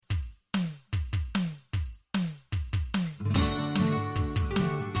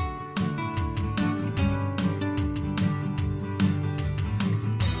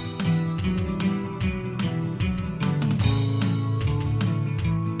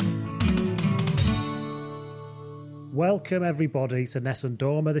welcome everybody to Ness and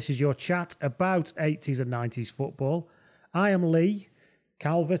Dormer. This is your chat about 80s and 90s football. I am Lee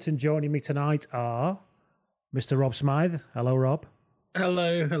Calvert, and joining me tonight are Mr. Rob Smythe. Hello, Rob.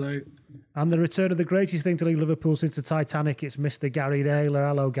 Hello. And the return of the greatest thing to leave Liverpool since the Titanic, it's Mr. Gary Naylor.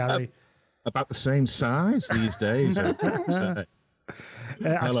 Hello, Gary. About the same size these days.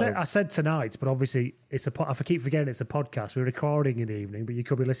 I said tonight, but obviously I keep forgetting it's a podcast. We're recording in the evening, but you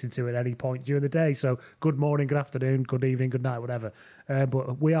could be listening to it at any point during the day. So good morning, good afternoon, good evening, good night, whatever.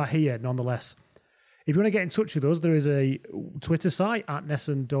 But we are here nonetheless. If you want to get in touch with us, there is a Twitter site at Ness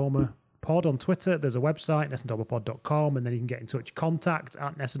and Dormer Pod on Twitter. There's a website, nessanddormerpod.com, and then you can get in touch, contact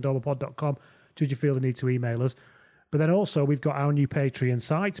at nessanddormerpod.com, should you feel the need to email us. But then also we've got our new Patreon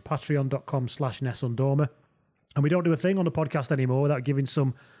site, patreon.com/nessandormer. And we don't do a thing on the podcast anymore without giving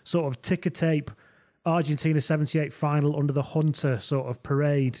some sort of ticker tape Argentina 78 final under the Hunter sort of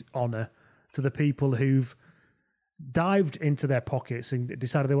parade honour to the people who've dived into their pockets and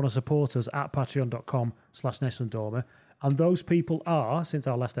decided they want to support us at patreon.com/nessandormer. And those people are, since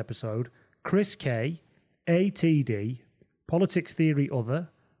our last episode, Chris K, ATD, Politics Theory Other,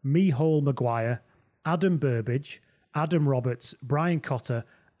 Mihal Maguire, Adam Burbage, Adam Roberts, Brian Cotter,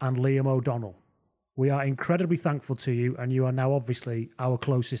 and Liam O'Donnell. We are incredibly thankful to you, and you are now obviously our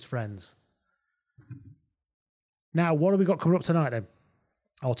closest friends. Now, what have we got coming up tonight then?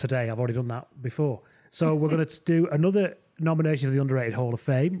 Or today, I've already done that before. So we're going to do another nomination for the Underrated Hall of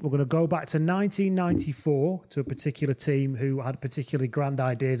Fame. We're going to go back to 1994 to a particular team who had particularly grand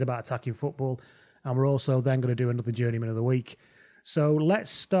ideas about attacking football, and we're also then going to do another Journeyman of the Week. So let's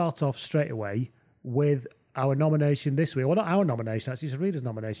start off straight away with our nomination this week. Well, not our nomination, actually, it's a reader's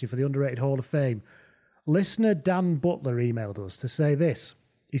nomination for the Underrated Hall of Fame. Listener Dan Butler emailed us to say this.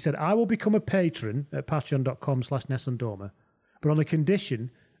 He said, I will become a patron at patreon.com/nessandormer, but on the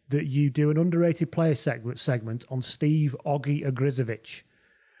condition that you do an underrated player segment on Steve Oggy Ogrizovic.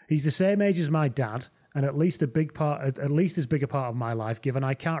 He's the same age as my dad, and at least as big a part of my life, given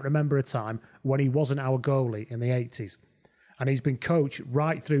I can't remember a time when he wasn't our goalie in the 80s. And he's been coach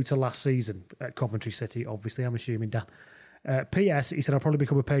right through to last season at Coventry City, obviously, I'm assuming, Dan. P.S. He said, I'll probably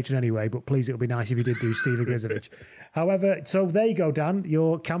become a patron anyway, but please, it would be nice if you did do Steve Ogrizovic. However, so there you go, Dan.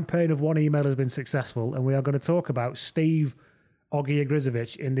 Your campaign of one email has been successful, and we are going to talk about Steve Oggy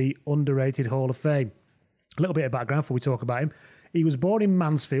Ogrizovic in the Underrated Hall of Fame. A little bit of background before we talk about him. He was born in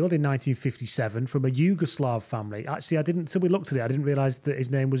Mansfield in 1957 from a Yugoslav family. Actually, until we looked at it, I didn't realise that his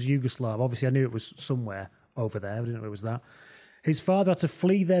name was Yugoslav. Obviously, I knew it was somewhere over there. I didn't know it was that. His father had to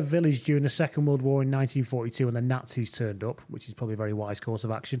flee their village during the Second World War in 1942 when the Nazis turned up, which is probably a very wise course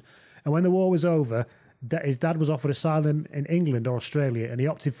of action. And when the war was over, his dad was offered asylum in England or Australia, and he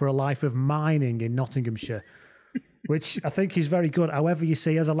opted for a life of mining in Nottinghamshire, which I think is very good. However, you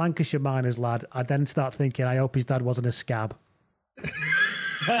see, as a Lancashire miners lad, I then start thinking, I hope his dad wasn't a scab,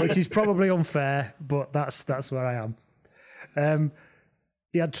 which is probably unfair, but that's where I am.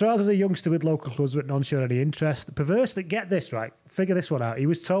 He had trials as a youngster with local clubs, but none showed any interest. Perversely, get this right, figure this one out. He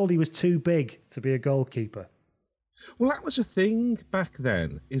was told he was too big to be a goalkeeper. Well, that was a thing back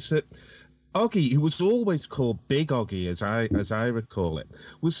then, is that Oggy, who was always called Big Oggy, as I recall it,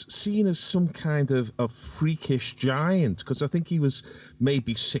 was seen as some kind of freakish giant, because I think he was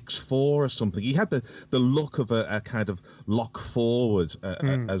maybe 6'4" or something. He had the look of a kind of lock forward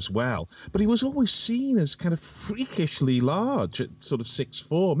as well. But he was always seen as kind of freakishly large at sort of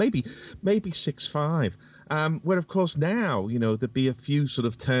 6'4", maybe 6'5". Where, of course, now, there'd be a few sort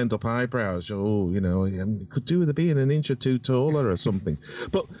of turned up eyebrows. Could do with it being an inch or two taller or something.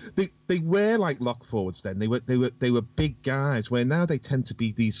 But they were like lock forwards then. They were big guys, where now they tend to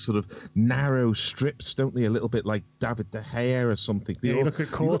be these sort of narrow strips, don't they? A little bit like David De Gea or something. You look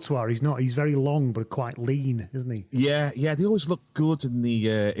at Courtois. He's very long but quite lean, isn't he? Yeah. They always look good in the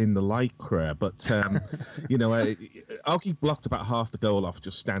lycra, but Oggy blocked about half the goal off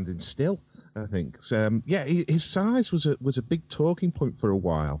just standing still, I think. So, his size was a big talking point for a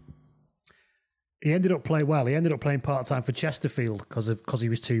while. He ended up playing well. He ended up playing part-time for Chesterfield because he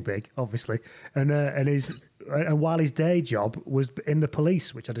was too big, obviously. And while his day job was in the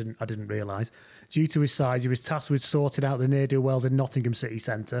police, which I didn't realise, due to his size, he was tasked with sorting out the ne'er-do-wells in Nottingham City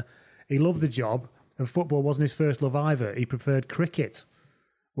Centre. He loved the job, and football wasn't his first love either. He preferred cricket,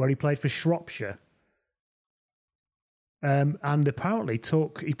 where he played for Shropshire. And apparently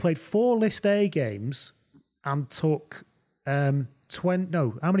he played 4 List A games and took how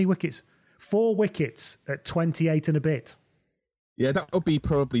many wickets? 4 wickets at 28 and a bit. Yeah, that would be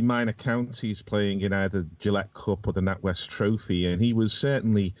probably minor counties playing in either Gillette Cup or the NatWest Trophy, and he was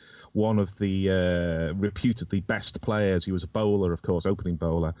certainly one of the reputedly best players. He was a bowler, of course, opening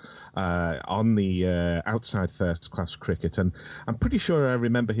bowler, on the outside first-class cricket, and I'm pretty sure I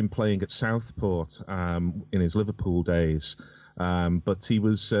remember him playing at Southport in his Liverpool days. But he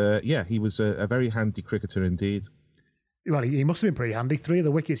was, he was a very handy cricketer indeed. Well, he must have been pretty handy. 3 of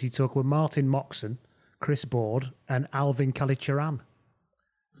the wickets he took were Martin Moxon, Chris Board, and Alvin Kalicharan.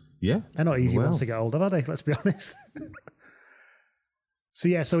 Yeah. They're not easy ones to get hold of, are they? Let's be honest.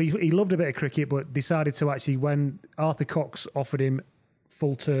 So he loved a bit of cricket, but decided to actually, when Arthur Cox offered him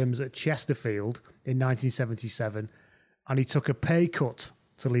full terms at Chesterfield in 1977, and he took a pay cut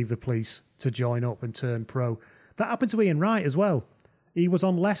to leave the police to join up and turn pro. That happened to Ian Wright as well. He was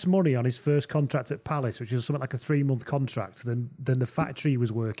on less money on his first contract at Palace, which was something like a 3-month contract, than the factory he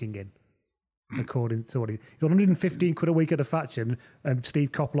was working in. According to what he got, 115 quid a week at the factory, and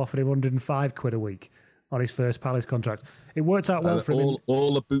Steve Coppell offered him 105 quid a week on his first Palace contract. It worked out well for him.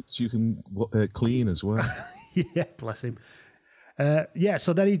 All the boots you can clean as well. Yeah, bless him.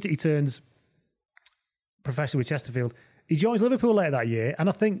 So then he turns professional with Chesterfield. He joins Liverpool later that year, and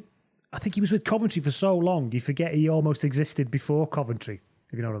I think he was with Coventry for so long, you forget he almost existed before Coventry,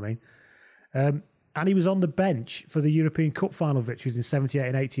 if you know what I mean. And he was on the bench for the European Cup final victories in 78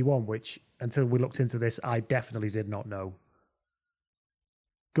 and 81, which, until we looked into this, I definitely did not know.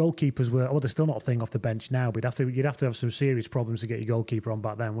 Goalkeepers were, they're still not a thing off the bench now, but you'd have to have some serious problems to get your goalkeeper on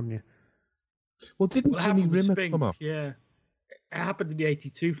back then, wouldn't you? Well, didn't Jimmy Rimmer come off? Yeah. It happened in the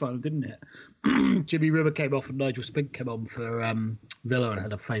 82 final, didn't it? Jimmy Rimmer came off and Nigel Spink came on for Villa and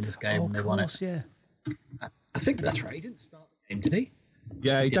had a famous game and they won it. Yeah. I think that's right. He didn't start the game, did he?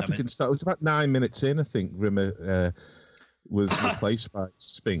 Yeah, he definitely didn't start. It was about 9 minutes in, I think, Rimmer was replaced by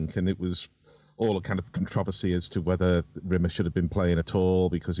Spink, and it was all a kind of controversy as to whether Rimmer should have been playing at all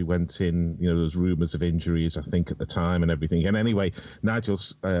because he went in, there was rumours of injuries, I think, at the time and everything. And anyway, Nigel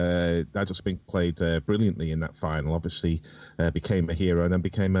Spink played brilliantly in that final, obviously became a hero and then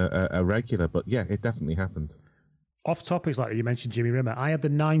became a regular. But yeah, it definitely happened. Off topics, like you mentioned Jimmy Rimmer, I had the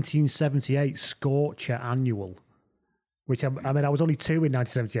 1978 Scorcher Annual, which I was only 2 in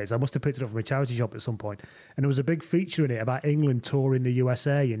 1978, so I must have picked it up from a charity shop at some point. And there was a big feature in it about England touring the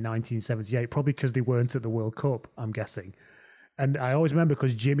USA in 1978, probably because they weren't at the World Cup, I'm guessing. And I always remember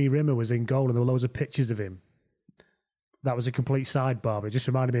because Jimmy Rimmer was in goal and there were loads of pictures of him. That was a complete sidebar, but it just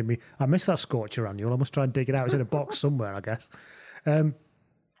reminded me, I missed that Scorcher Annual. I must try and dig it out. It's in a box somewhere, I guess.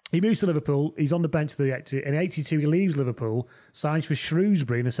 He moves to Liverpool. He's on the bench in 82. He leaves Liverpool, signs for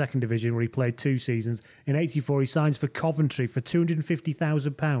Shrewsbury in the second division, where he played 2 seasons. In 84, he signs for Coventry for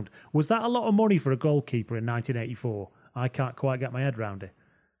 £250,000. Was that a lot of money for a goalkeeper in 1984? I can't quite get my head around it.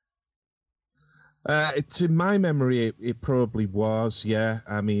 To my memory, it probably was, yeah.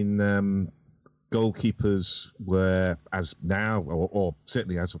 I mean, goalkeepers were, as now, or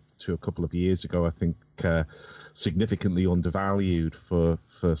certainly as up to a couple of years ago, I think, significantly undervalued for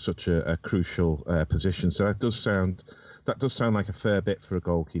such a crucial position. So that does sound like a fair bit for a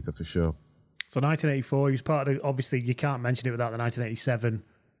goalkeeper for sure. So 1984, he was part of obviously you can't mention it without the 1987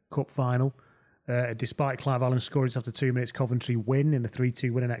 Cup final. Despite Clive Allen scoring after 2 minutes, Coventry win in a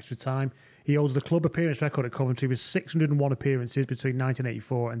 3-2 win in extra time. He holds the club appearance record at Coventry with 601 appearances between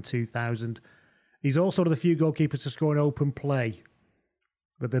 1984 and 2000. He's also one of the few goalkeepers to score an open play,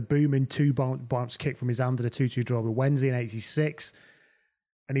 with the booming 2-bounce kick from his hand in a 2-2 draw with Wednesday in 86.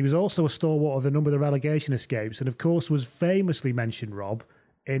 And he was also a stalwart of a number of the relegation escapes, and of course was famously mentioned, Rob,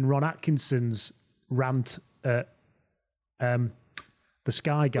 in Ron Atkinson's rant at the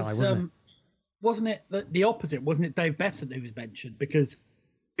Sky guy, wasn't it? Wasn't it the opposite? Wasn't it Dave Besant who was mentioned? Because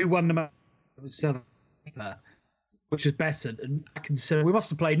who won the match? It was South Africa, which was Besant, and Atkinson said, "We must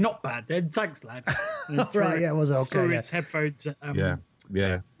have played not bad then. Thanks, lad." Right, yeah, it was okay. Through Yeah. his headphones.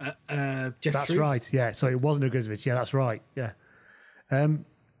 Yeah. Jeff That's Shrews. right. Yeah, so it wasn't Ogrizovic. Yeah, that's right. Yeah.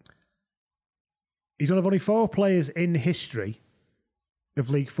 He's one of only 4 players in history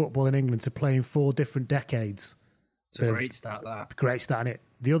of league football in England to play in 4 different decades. It's a great start, that. Great start in it.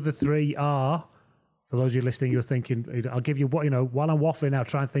 The other 3 are, for those of you listening, you're thinking, I'll give you what, while I'm waffling now,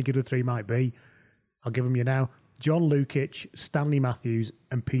 try and think who the 3 might be. I'll give them you now. John Lukic, Stanley Matthews,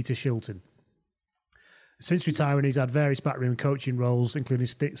 and Peter Shilton. Since retiring, he's had various backroom coaching roles, including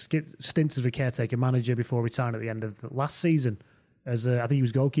stints as a caretaker manager before retiring at the end of the last season. As I think he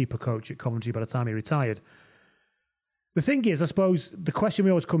was goalkeeper coach at Coventry by the time he retired. The thing is, I suppose, the question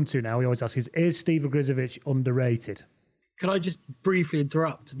we always come to now, we always ask is Steve Ogrizovic underrated? Can I just briefly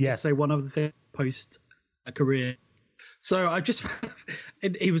interrupt and Yes. just say one other thing post a career? So I just,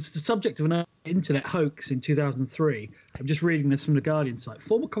 he was the subject of an internet hoax in 2003. I'm just reading this from the Guardian site.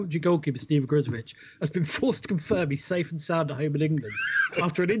 Former Coventry goalkeeper Steve Grizovic has been forced to confirm he's safe and sound at home in England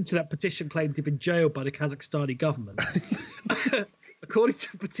after an internet petition claimed he'd been jailed by the Kazakhstani government. According to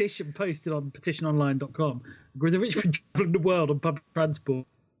a petition posted on petitiononline.com, Grizovic been traveling the world on public transport,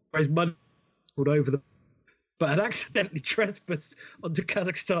 where his money all over the, but had accidentally trespassed onto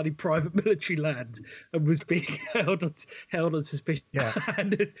Kazakhstani private military land and was being held on suspicion. Yeah.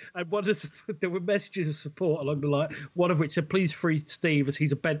 and there were messages of support along the line, one of which said, "Please free Steve as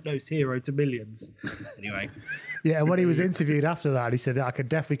he's a bent-nosed hero to millions." Anyway. Yeah, and when he was interviewed after that, he said, "I can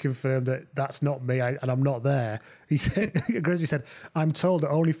definitely confirm that that's not me, and I'm not there." He said, Grizzly said, "I'm told that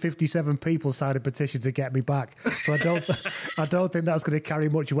only 57 people signed a petition to get me back, so I don't think that's going to carry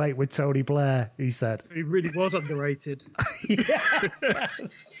much weight with Tony Blair." He said, "He really was underrated."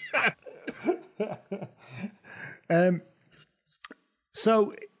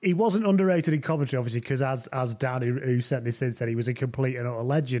 So he wasn't underrated in Coventry, obviously, because as Dan, who sent this in, said, he was a complete and utter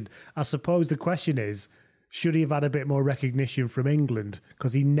legend. I suppose the question is, should he have had a bit more recognition from England?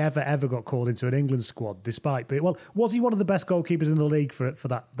 Because he never, ever got called into an England squad, despite being... Well, was he one of the best goalkeepers in the league for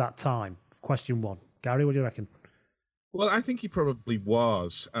that time? Question one. Gary, what do you reckon? Well, I think he probably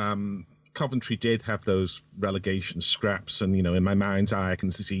was. Coventry did have those relegation scraps, and in my mind's eye, I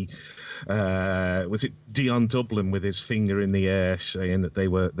can see was it Dion Dublin with his finger in the air saying that they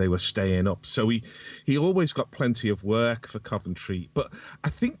were staying up. So he always got plenty of work for Coventry. But I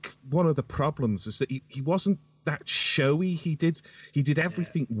think one of the problems is that he wasn't that showy. He did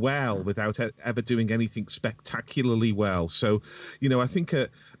everything well without ever doing anything spectacularly well. So, I think a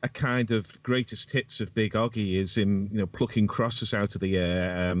kind of greatest hits of Big Oggy is him, plucking crosses out of the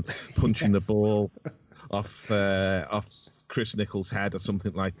air, punching the ball off Chris Nichols' head or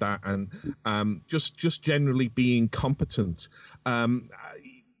something like that, and just generally being competent.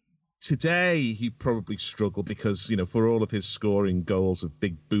 Today he probably struggled because for all of his scoring goals of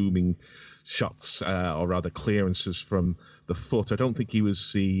big booming shots or rather clearances from the foot, I don't think he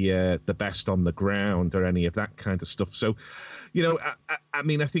was the best on the ground or any of that kind of stuff. So, I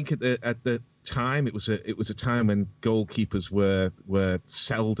mean, I think at the time it was a time when goalkeepers were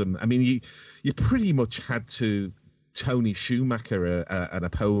seldom. I mean, you pretty much had to Tony Schumacher an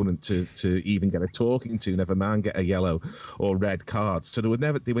opponent to even get a talking to, never mind get a yellow or red card. So they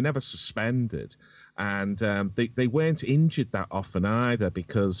were never suspended, and they weren't injured that often either,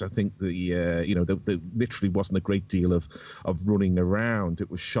 because I think there literally wasn't a great deal of running around.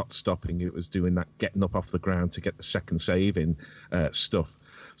 It was shot stopping. It was doing that getting up off the ground to get the second save in stuff.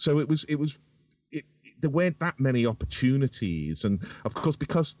 So there weren't that many opportunities, and of course,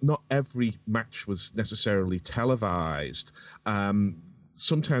 because not every match was necessarily televised,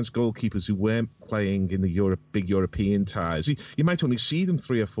 sometimes goalkeepers who weren't playing in the big European ties, you might only see them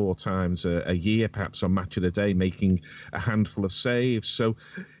 3 or 4 times a year, perhaps on Match of the Day, making a handful of saves. So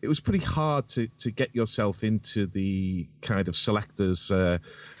it was pretty hard to get yourself into the kind of selectors'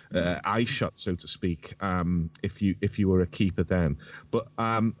 eye shot, so to speak, if you were a keeper then. But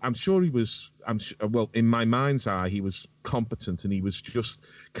I'm sure he was. Well, in my mind's eye, he was competent, and he was just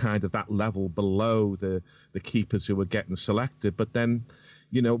kind of that level below the keepers who were getting selected. But then,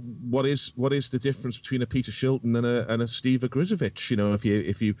 what is the difference between a Peter Shilton and a Steve Grizovic?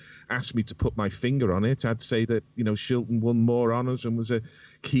 If you ask me to put my finger on it, I'd say that Shilton won more honours and was a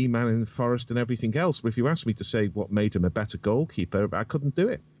key man in Forest and everything else. But if you asked me to say what made him a better goalkeeper, I couldn't do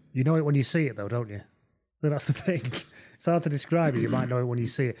it. You know it when you see it, though, don't you? That's the thing. It's hard to describe it. You might know it when you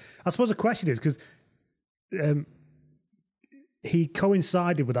see it. I suppose the question is, because he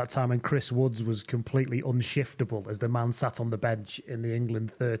coincided with that time when Chris Woods was completely unshiftable as the man sat on the bench in the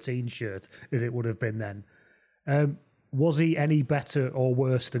England 13 shirt, as it would have been then. Was he any better or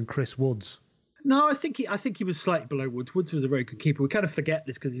worse than Chris Woods? No, I think he was slightly below Woods. Woods was a very good keeper. We kind of forget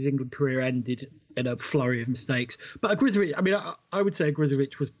this because his England career ended in a flurry of mistakes. But Grizovic, I mean, I would say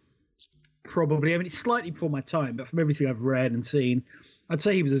Grizovic was probably, it's slightly before my time, but from everything I've read and seen, I'd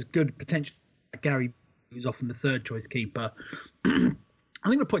say he was as good potential as Gary, who's often the third choice keeper. I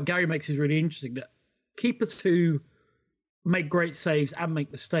think the point Gary makes is really interesting, that keepers who make great saves and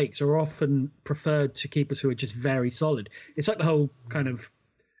make mistakes are often preferred to keepers who are just very solid. It's like the whole kind of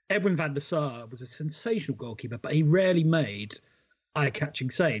Edwin van der Sar was a sensational goalkeeper, but he rarely made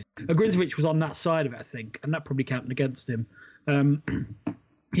eye-catching saves. Grizovic was on that side of it, I think, and that probably counted against him.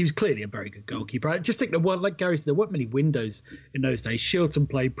 He was clearly a very good goalkeeper. I just think like Gary said, there weren't many windows in those days. Shilton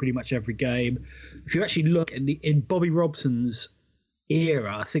played pretty much every game. If you actually look in Bobby Robson's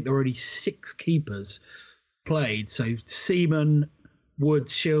era, I think there were only 6 keepers played. So Seaman,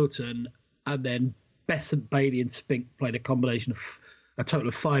 Woods, Shilton, and then Besant, Bailey, and Spink played a combination of a total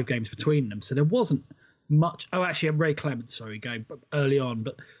of 5 games between them. So there wasn't much. Oh, actually, and Ray Clements, going early on,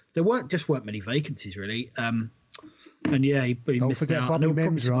 but there weren't many vacancies really. And yeah, he missed out. Bobby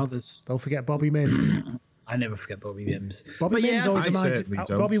Mims, others. Don't forget Bobby Mims. I never forget Bobby Mims. Bobby Mims always reminds me.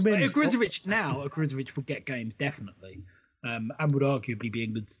 Bobby Mims. Ogrizovic would get games definitely, and would arguably be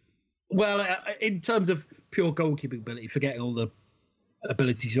England's. Well, in terms of pure goalkeeping ability, forgetting all the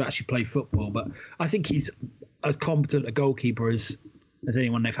abilities to actually play football, but I think he's as competent a goalkeeper as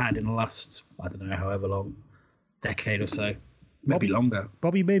anyone they've had in the last, I don't know, however long, decade or so, maybe longer.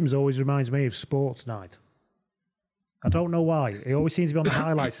 Bobby Mims always reminds me of Sports Night. I don't know why. He always seems to be on the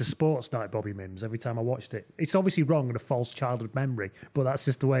highlights of Sports Night, Bobby Mims, every time I watched it. It's obviously wrong and a false childhood memory, but that's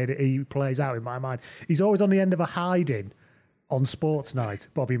just the way that he plays out in my mind. He's always on the end of a hiding on Sports Night,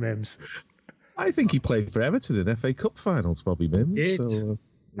 Bobby Mims. I think he played for Everton in FA Cup finals, Bobby Mims. He did. So,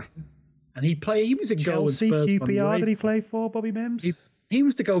 and he was a goal. Chelsea, QPR, did he play for, Bobby Mims? He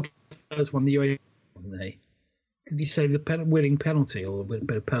was the goalkeeper Spurs won the UEFA, wasn't he? Did he save the winning penalty or a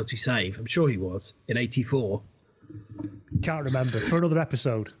bit of penalty save? I'm sure he was in '84. Can't remember. For another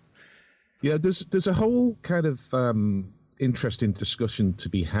episode. Yeah, there's a whole kind of interesting discussion to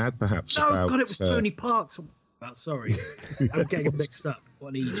be had, perhaps. Oh, about, God, it was Tony Parks. Sorry. I'm getting it mixed up. What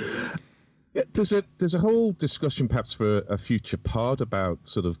an idiot. Yeah, there's a whole discussion, perhaps, for a future pod about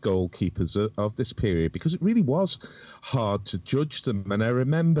sort of goalkeepers of this period, because it really was hard to judge them. And I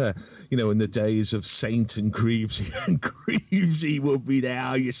remember, in the days of Saint and Greavesy, and Greavesy would be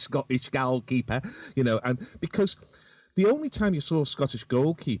there, your Scottish goalkeeper, and because the only time you saw Scottish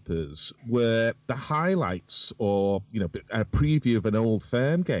goalkeepers were the highlights or, a preview of an old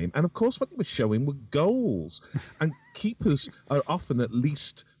firm game. And of course, what they were showing were goals. And keepers are often at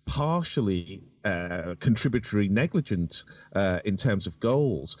least partially contributory negligent in terms of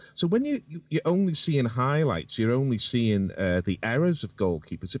goals. So when you're only seeing highlights, you're only seeing the errors of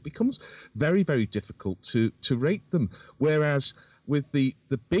goalkeepers, it becomes very, very difficult to rate them. Whereas with the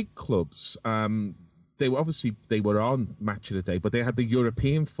big clubs, they were on Match of the Day, but they had the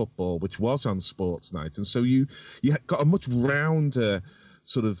European football, which was on Sports Night. And so you got a much rounder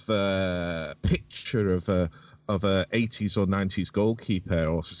sort of picture of a 80s or 90s goalkeeper,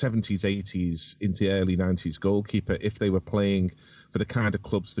 or 70s, 80s into early 90s goalkeeper, if they were playing for the kind of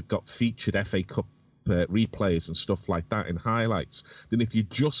clubs that got featured FA Cup replays and stuff like that in highlights, than if you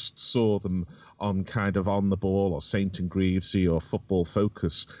just saw them on kind of On the Ball or Saint and Greavesy or Football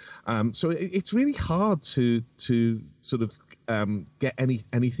Focus. So it's really hard to sort of get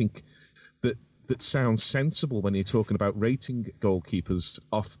anything that sounds sensible when you're talking about rating goalkeepers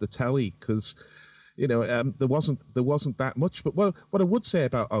off the telly, because there wasn't that much. But what I would say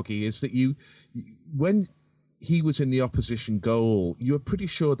about Oggy is that when he was in the opposition goal, you were pretty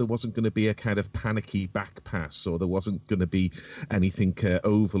sure there wasn't going to be a kind of panicky back pass, or there wasn't going to be anything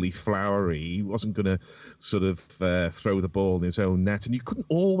overly flowery. He wasn't going to sort of throw the ball in his own net. And you couldn't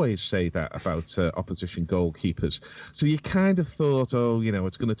always say that about opposition goalkeepers. So you kind of thought,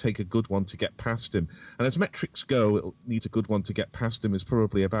 it's going to take a good one to get past him. And as metrics go, it needs a good one to get past him is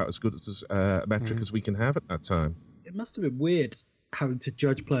probably about as good as a metric as we can have at that time. It must have been weird having to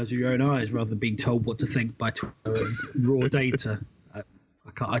judge players with your own eyes rather than being told what to think by Twitter and raw data.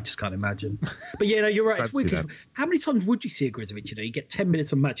 I just can't imagine. But you're right. It's weird. How many times would you see a Ogrizovic? You get 10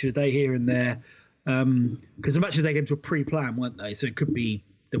 minutes on Match of the Day here and there, because the Match of the Day games were pre-planned, weren't they? So it could be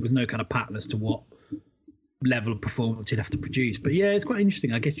there was no kind of pattern as to what level of performance you'd have to produce. But it's quite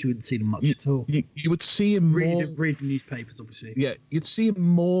interesting. I guess you wouldn't see them much at all. You would see him more. Read the newspapers, obviously. Yeah, you'd see him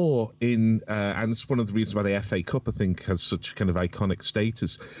more in, and it's one of the reasons why the FA Cup, I think, has such kind of iconic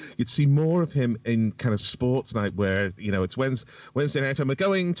status. You'd see more of him in kind of Sports Night, where it's Wednesday night, and we're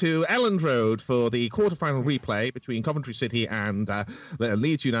going to Elland Road for the quarterfinal replay between Coventry City and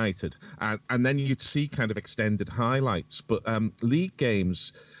Leeds United, and then you'd see kind of extended highlights. But league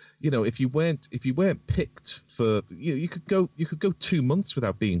games, if you weren't picked for, you could go 2 months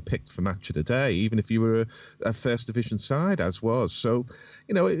without being picked for Match of the Day, even if you were a first division side, as was. So,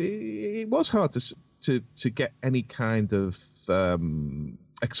 it was hard to get any kind of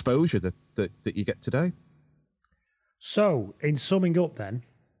exposure that you get today. So, in summing up, then,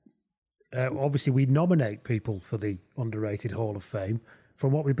 obviously we nominate people for the underrated Hall of Fame.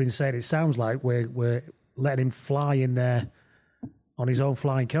 From what we've been saying, it sounds like we're letting him fly in there on his own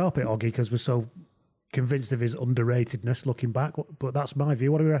flying carpet, Oggy, because we're so convinced of his underratedness looking back. But that's my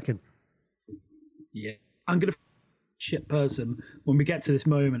view. What do we reckon? Yeah. I'm going to shit person when we get to this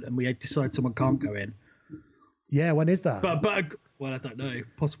moment and we decide someone can't go in. Yeah, when is that? But well, I don't know.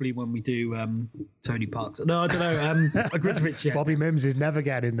 Possibly when we do Tony Parks. No, I don't know. Grizzovich, yeah. Bobby Mims is never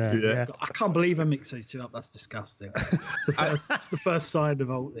getting there. Yeah. I can't believe I mixed those two up. That's disgusting. It's the first sign of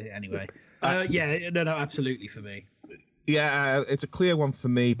old. Anyway, no, absolutely for me. Yeah, it's a clear one for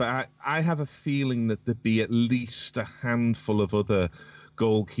me, but I have a feeling that there'd be at least a handful of other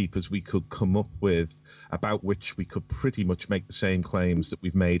goalkeepers we could come up with about which we could pretty much make the same claims that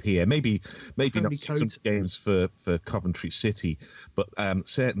we've made here. Maybe not some games for Coventry City, but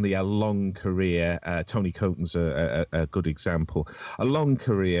certainly a long career. Tony Coton's a good example. A long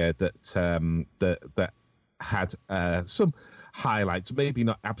career that had some highlights, maybe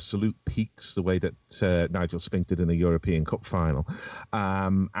not absolute peaks the way that Nigel Spink did in a European Cup final,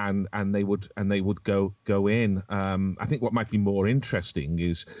 and they would go in. I think what might be more interesting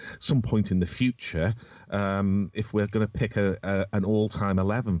is some point in the future, if we're going to pick an all-time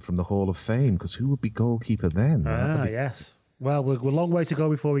 11 from the Hall of Fame, because who would be goalkeeper then? Yes. Well, we're a long way to go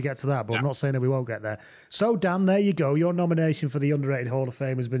before we get to that, but I'm not saying that we won't get there. So, Dan, there you go. Your nomination for the Underrated Hall of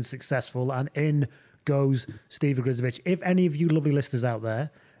Fame has been successful, and in goes Steve Grizzovich. If any of you lovely listeners out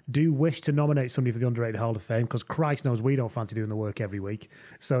there do wish to nominate somebody for the Underrated Hall of Fame, because Christ knows we don't fancy doing the work every week,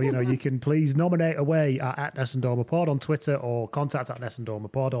 so you can please nominate away at Nessendormer on Twitter, or contact at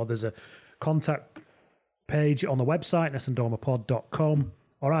Nessendormer, or there's a contact page on the website nessendormerpod.com,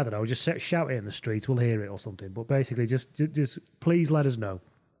 or I don't know, just shout it in the streets, we'll hear it or something. But basically, just please let us know.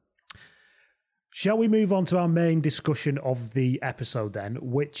 Shall we move on to our main discussion of the episode then,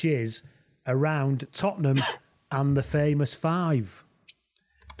 which is around Tottenham and the famous five?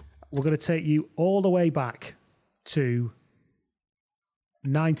 We're going to take you all the way back to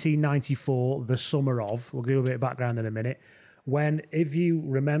 1994, the summer of. We'll give you a bit of background in a minute. When, if you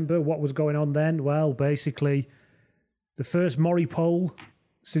remember what was going on then, well, basically, the first Murray poll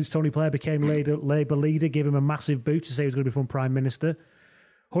since Tony Blair became Labour leader gave him a massive boost to say he was going to become Prime Minister.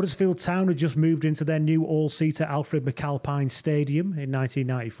 Huddersfield Town had just moved into their new all-seater Alfred McAlpine Stadium in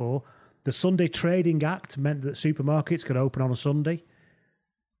 1994. The Sunday Trading Act meant that supermarkets could open on a Sunday.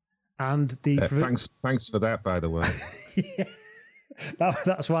 And the thanks for that, by the way. Yeah.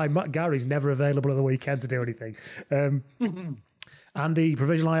 That's why Matt Gary's never available at the weekend to do anything. And the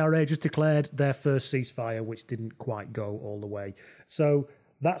Provisional IRA just declared their first ceasefire, which didn't quite go all the way. So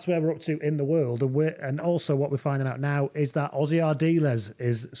that's where we're up to in the world. And also what we're finding out now is that Ozzy Ardiles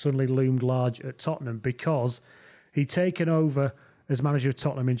is suddenly loomed large at Tottenham, because he'd taken over as manager of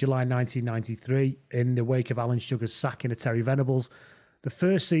Tottenham in July 1993 in the wake of Alan Sugar's sacking of Terry Venables. The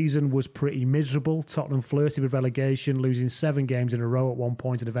first season was pretty miserable. Tottenham flirted with relegation, losing 7 games in a row at one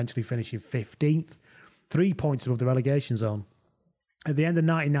point and eventually finishing 15th, 3 points above the relegation zone. At the end of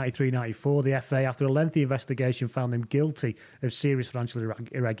 1993-94, the FA, after a lengthy investigation, found them guilty of serious financial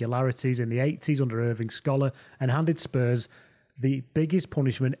irregularities in the 80s under Irving Scholar, and handed Spurs the biggest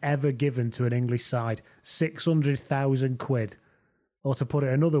punishment ever given to an English side, 600,000 quid. Or to put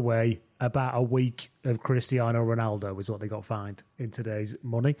it another way, about a week of Cristiano Ronaldo was what they got fined in today's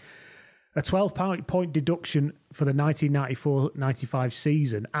money. A 12-point deduction for the 1994-95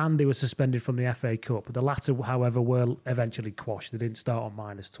 season, and they were suspended from the FA Cup. The latter, however, were eventually quashed. They didn't start on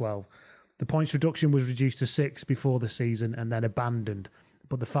 -12. The points reduction was reduced to 6 before the season and then abandoned,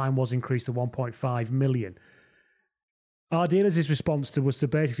 but the fine was increased to 1.5 million. Ardiles' response was to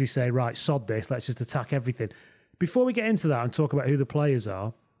basically say, right, sod this, let's just attack everything. Before we get into that and talk about who the players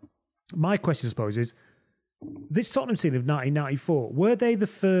are, my question, I suppose, is, this Tottenham team of 1994, were they the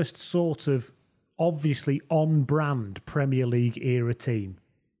first sort of obviously on-brand Premier League era team?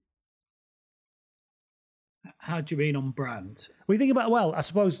 How do you mean on-brand? Well, you think about, well, I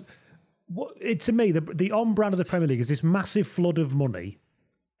suppose, to me, the on-brand of the Premier League is this massive flood of money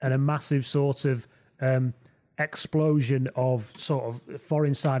and a massive sort of explosion of sort of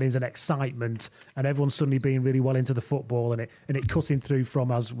foreign signings and excitement, and everyone suddenly being really well into the football, and it cutting through from,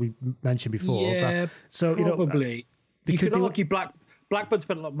 as we mentioned before. Yeah, so probably. Because you could argue Blackburn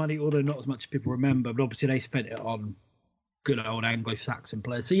spent a lot of money, although not as much as people remember, but obviously they spent it on good old Anglo-Saxon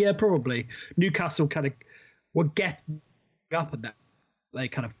players. So yeah, probably Newcastle kind of were getting up at that. They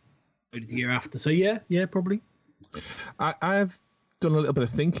kind of the year after. So yeah, probably. I've done a little bit of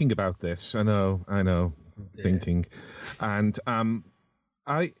thinking about this. I know. Thinking, and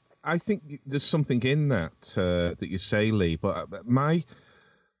I think there's something in that that you say, Lee. But my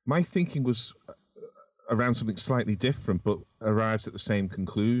thinking was around something slightly different, but arrives at the same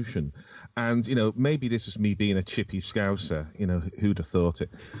conclusion. And maybe this is me being a chippy Scouser. Who'd have thought it?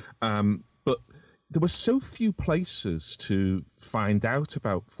 But there were so few places to find out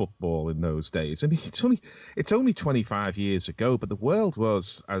about football in those days. I mean, it's only 25 years ago, but the world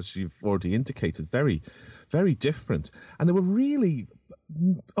was, as you've already indicated, very, very different. And there were really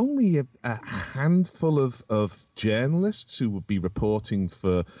only a handful of journalists who would be reporting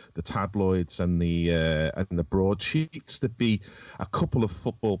for the tabloids and the broadsheets. There'd be a couple of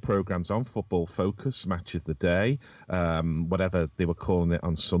football programs on Football Focus, Match of the Day, whatever they were calling it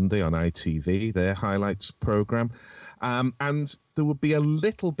on Sunday on ITV, their highlights program, and there would be a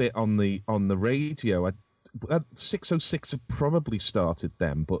little bit on the radio. 606 had probably started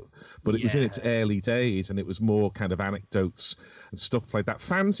then, but it was in its early days, and it was more kind of anecdotes and stuff like that.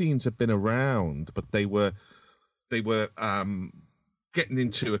 Fanzines had been around, but they were getting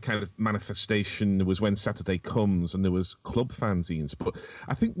into a kind of manifestation. It was When Saturday Comes, and there was club fanzines. But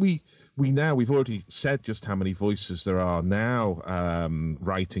I think we've already said just how many voices there are now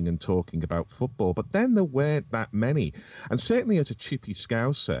writing and talking about football, but then there weren't that many. And certainly as a chippy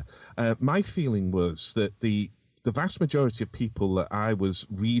Scouser, my feeling was that the vast majority of people that I was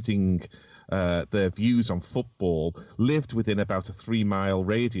reading their views on football lived within about a 3-mile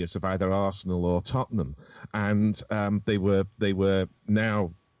radius of either Arsenal or Tottenham, and they were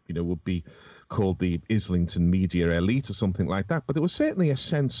now, would be called the Islington media elite or something like that. But there was certainly a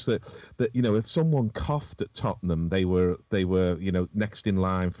sense that if someone coughed at Tottenham, they were next in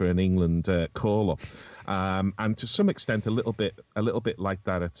line for an England call up, and to some extent a little bit like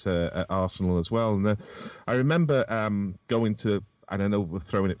that at Arsenal as well. And I remember going to, and I know we're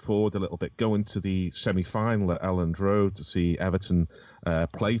throwing it forward a little bit, going to the semi-final at Elland Road to see Everton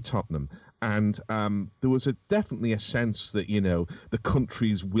play Tottenham. And there was definitely a sense that, the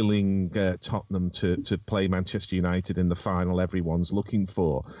country's willing Tottenham to play Manchester United in the final everyone's looking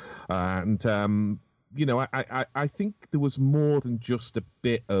for. And, I think there was more than just a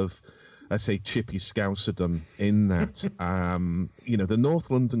bit of, I say, chippy Scouserdom in that. The North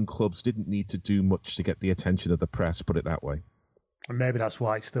London clubs didn't need to do much to get the attention of the press, put it that way. And maybe that's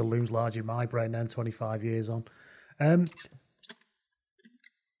why it still looms large in my brain then, 25 years on.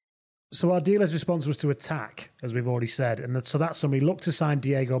 So Ardiles' response was to attack, as we've already said. And so that's when we looked to sign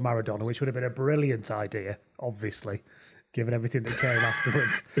Diego Maradona, which would have been a brilliant idea, obviously, given everything that came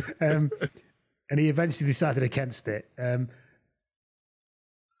afterwards. And he eventually decided against it.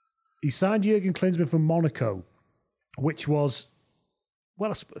 He signed Jurgen Klinsmann from Monaco, which was,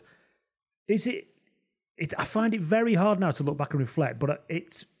 well, I find it very hard now to look back and reflect, but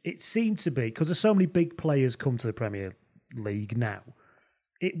it seemed to be, because there's so many big players come to the Premier League now,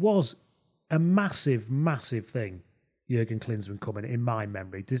 it was a massive, massive thing, Jurgen Klinsmann coming, in my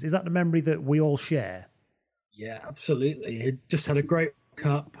memory. Is that the memory that we all share? Yeah, absolutely. He just had a great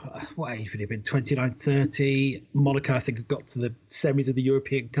cup. What age would he have been? 29, 30. Monaco, I think, had got to the semis of the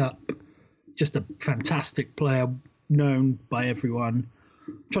European Cup. Just a fantastic player, known by everyone.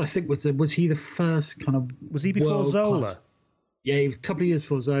 I'm trying to think, was he the first kind of... Was he before Zola? Yeah, he was a couple of years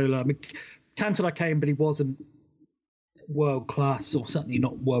before Zola. I mean, Cantona came, but he wasn't world class, or certainly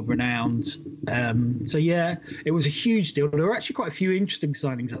not world renowned. So yeah, it was a huge deal. There were actually quite a few interesting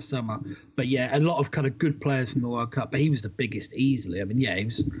signings that summer, but yeah, a lot of kind of good players from the World Cup. But he was the biggest easily. I mean, yeah, he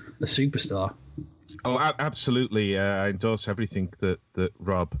was a superstar. Oh, absolutely. I endorse everything that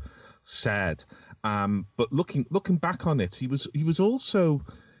Rob said. But looking back on it, he was also.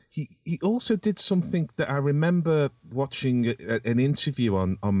 He also did something that I remember watching an interview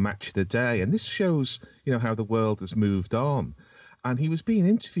on Match of the Day, and this shows, how the world has moved on. And he was being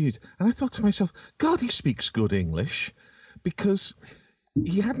interviewed, and I thought to myself, God, he speaks good English, because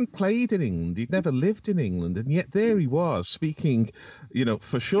he hadn't played in England, he'd never lived in England, and yet there he was speaking,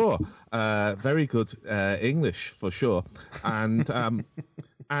 for sure, very good English for sure, and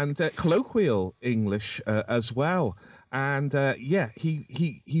colloquial English as well. And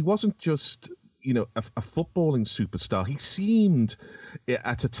he wasn't just a footballing superstar. He seemed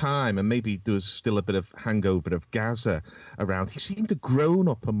at a time, and maybe there was still a bit of hangover of Gaza around, he seemed a grown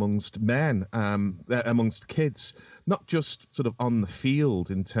up amongst men, amongst kids, not just sort of on the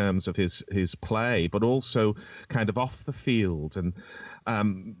field in terms of his play, but also kind of off the field. And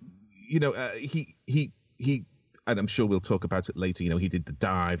he and I'm sure we'll talk about it later, he did the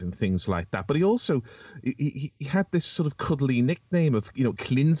dive and things like that. But he also, he had this sort of cuddly nickname of,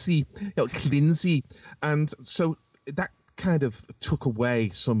 Clinsy, Clinsy. And so that kind of took away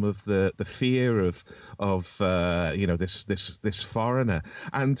some of the fear of this foreigner.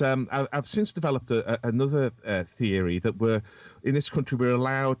 And I've since developed another theory that in this country we're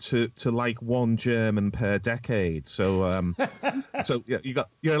allowed to like one German per decade. So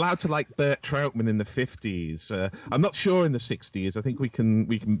you're allowed to like Bert Trautmann in the 50s. I'm not sure in the 60s. I think we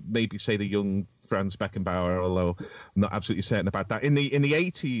can maybe say the young Franz Beckenbauer, although I'm not absolutely certain about that. In the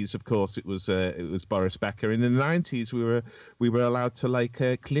 80s, of course, it was Boris Becker. And in the 90s, we were allowed to like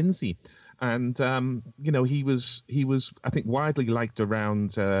Clinzy. And he was I think widely liked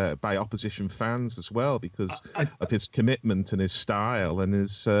around by opposition fans as well because of his commitment and his style and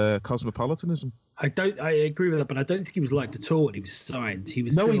his cosmopolitanism. I agree with that, but I don't think he was liked at all when he was signed. He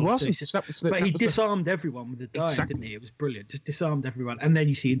wasn't. But he disarmed everyone with the dime, didn't he? It was brilliant. Just disarmed everyone. And then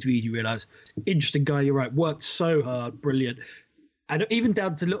you see interviews, you realise, interesting guy. You're right. Worked so hard, brilliant. And even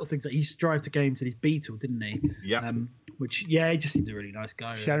down to little things like he used to drive to games in his Beetle, didn't he? Yeah. Which, he just seemed a really nice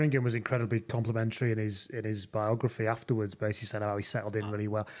guy. Sheringham was incredibly complimentary in his biography afterwards, basically saying how he settled in really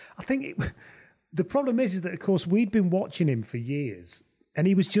well. I think the problem is that, of course, we'd been watching him for years, and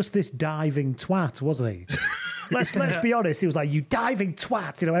he was just this diving twat, wasn't he? Let's be honest. He was like, you diving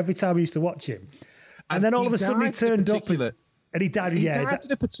twat, every time we used to watch him. And then all of a sudden he turned up and he died. He died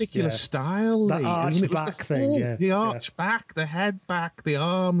in a particular style. That arch back thing, the arch back, the head back, the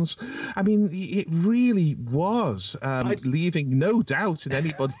arms. I mean, it really was leaving no doubt in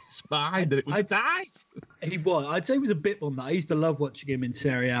anybody's mind that it was a dive. He was. I'd say he was a bit on that. I used to love watching him in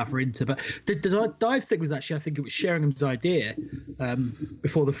Serie A for Inter, but the dive thing was actually, I think it was Sheringham's idea.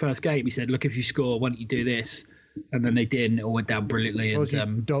 Before the first game, he said, "Look, if you score, why don't you do this?" And then they did, and it all went down brilliantly. Well,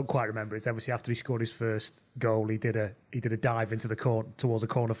 you don't quite remember it. Obviously, after he scored his first goal, he did a dive into the towards the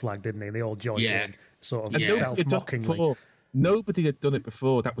corner flag, didn't he? And they all joined in, sort of self-mockingly. Nobody had done it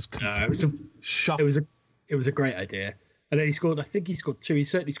before. That was shocking. It was a great idea. And then he scored. I think he scored 2. He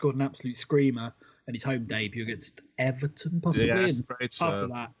certainly scored an absolute screamer in his home debut against Everton, possibly. Yes, and after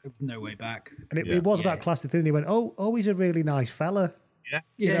that, there was no way back. And it was that classic thing. He went, "Oh, he's a really nice fella."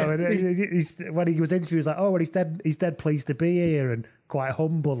 Yeah, and when he was interviewed, he was like, "Oh, well, he's dead pleased to be here and quite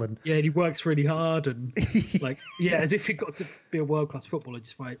humble." And and he works really hard and as if he got to be a world class footballer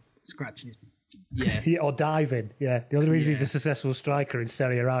just by scratching his or diving. Yeah, the only reason he's a successful striker in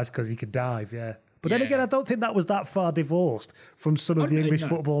Serie A is because he could dive. Yeah, but then again, I don't think that was that far divorced from some of the English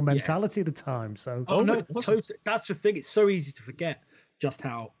football mentality at the time. So that's the thing. It's so easy to forget just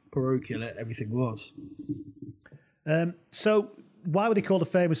how parochial everything was. So. Why were they called the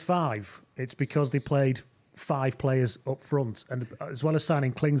famous five? It's because they played 5 players up front, and as well as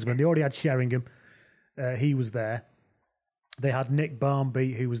signing Klinsmann, they already had Sheringham. He was there. They had Nick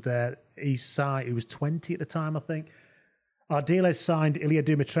Barmby, who was there. He was 20 at the time, I think. Ardiles signed Ilya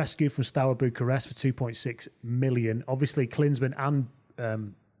Dumitrescu from Steaua Bucharest for 2.6 million. Obviously, Klinsmann and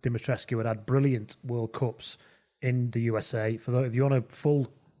Dumitrescu had brilliant World Cups in the USA. For those, if you want a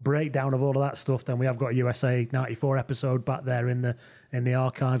full breakdown of all of that stuff, then we have got a USA 94 episode back there in the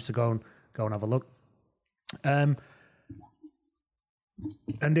archives, so go and have a look. And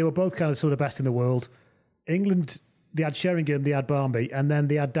they were both kind of some of the best in the world. England, they had Sheringham, they had Barmby, and then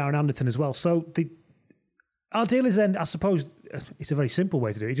they had Darren Anderton as well. So Ardiles then, I suppose, it's a very simple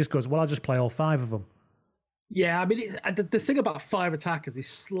way to do it. He just goes, well, I'll just play all 5 of them. Yeah, I mean, the thing about 5 attackers is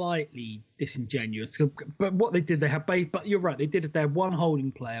slightly disingenuous. But what they did, but you're right, they had one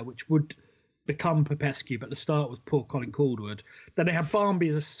holding player, which would become Popescu, but at the start was Paul Colin Caldwood. Then they had Barmby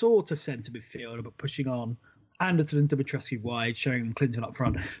as a sort of centre midfielder, but pushing on. Anderton and Dumitrescu wide, showing them Clinton up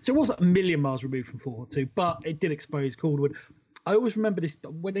front. So it wasn't a million miles removed from 4-4-2, but it did expose Caldwood. I always remember this,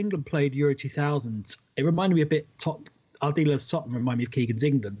 when England played Euro 2000s, it reminded me a bit Ardiles Tottenham remind me of Keegan's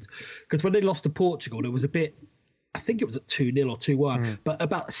England, because when they lost to Portugal, it was a bit, I think it was at 2-0 or 2-1, but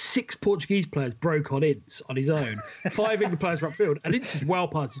about 6 Portuguese players broke on Ince on his own. 5 England players were upfield, and Ince is well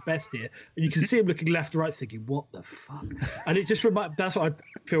past his best here, and you can see him looking left to right thinking, what the fuck? And it just that's what I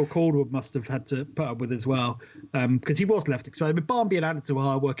feel Caldwell must have had to put up with as well, because he was left exposed. I mean, Barmby and Anderton were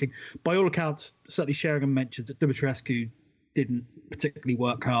hard working. By all accounts, certainly Sheringham mentioned that Dumitrescu didn't particularly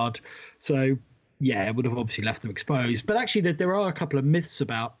work hard. So, yeah, it would have obviously left them exposed. But actually, there are a couple of myths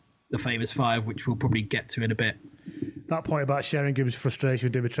about the famous 5, which we'll probably get to in a bit. That point about Sheringham's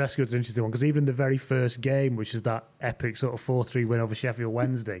frustration with Dumitrescu was an interesting one, because even the very first game, which is that epic sort of 4-3 win over Sheffield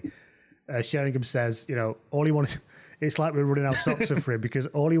Wednesday, Sheringham says, all he wanted... It's like we're running out of socks for him, because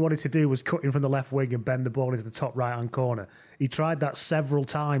all he wanted to do was cut in from the left wing and bend the ball into the top right-hand corner. He tried that several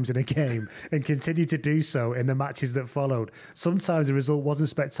times in a game and continued to do so in the matches that followed. Sometimes the result wasn't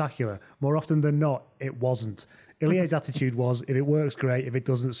spectacular. More often than not, it wasn't. Ilya's attitude was, if it works, great. If it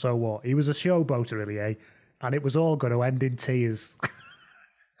doesn't, so what? He was a showboater, Ilya, and it was all going to end in tears.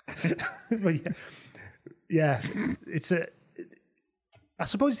 But yeah, it's a... I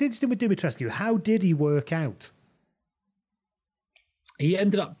suppose it's interesting with Dumitrescu. How did he work out? He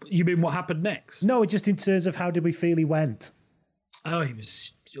ended up... You mean what happened next? No, just in terms of how did we feel he went? Oh, he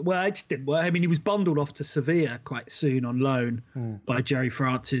was... Well, it just didn't work. I mean, he was bundled off to Sevilla quite soon on loan by Jerry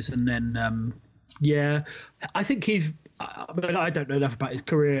Francis, and then Yeah, I think he's. I mean, I don't know enough about his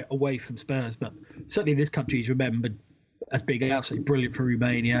career away from Spurs, but certainly in this country he's remembered as being absolutely brilliant for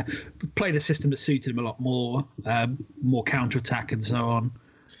Romania. Played a system that suited him a lot more counter attack and so on.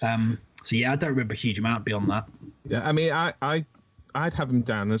 So yeah, I don't remember a huge amount beyond that. Yeah, I mean, I'd have him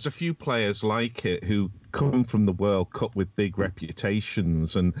down. There's a few players like it who come from the World Cup with big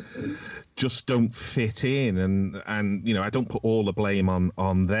reputations and just don't fit in, and I don't put all the blame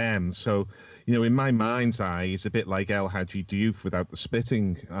on them. So, in my mind's eye, he's a bit like El Hadji Diouf without the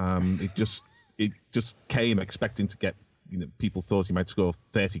spitting. It just came expecting to get. People thought he might score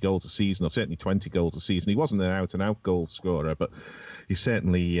 30 goals a season, or certainly 20 goals a season. He wasn't an out-and-out goal scorer, but he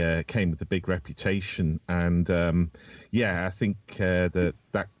certainly came with a big reputation. And I think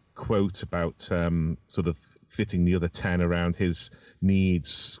that quote about sort of fitting the other 10 around his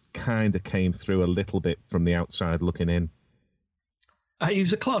needs kind of came through a little bit from the outside looking in. He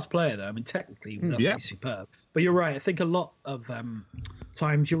was a class player, though. I mean, technically, he was absolutely superb. But you're right. I think a lot of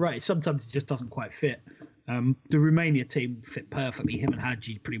times, you're right. Sometimes it just doesn't quite fit. The Romania team fit perfectly. Him and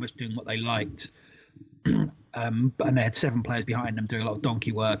Hadji pretty much doing what they liked. And they had 7 players behind them doing a lot of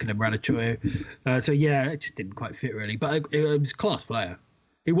donkey work, and then Radicchio. So, yeah, it just didn't quite fit, really. But it was a class player.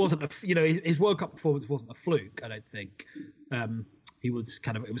 It wasn't, his World Cup performance wasn't a fluke, I don't think. It was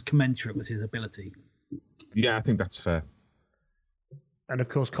commensurate with his ability. Yeah, I think that's fair. And of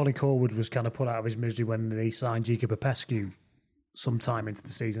course, Colin Corwood was kind of put out of his misery when he signed Giga Popescu sometime into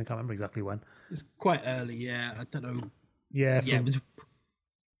the season. I can't remember exactly when. It was quite early, yeah. I don't know. Yeah, it was.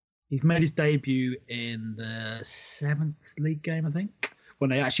 He's made his debut in the 7th league game, I think. When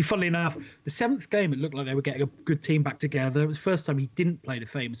they actually, funnily enough, the 7th game, it looked like they were getting a good team back together. It was the first time he didn't play the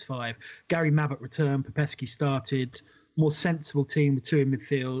famous 5. Gary Mabbott returned, Popescu started. More sensible team with 2 in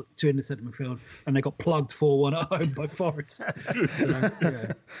midfield, 2 in the centre midfield, and they got plugged 4-1 at home by Forest. So,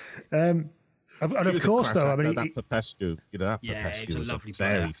 yeah. And of course, though, I mean, that Popescu, Popescu was a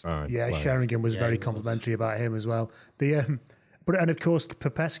very fine. Yeah, player. Sheringham was very complimentary about him as well. And of course,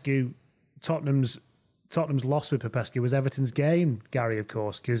 Popescu, Tottenham's loss with Popescu was Everton's gain, Gary, of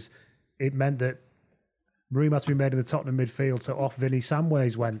course, because it meant that room had to be made in the Tottenham midfield, so off Vinny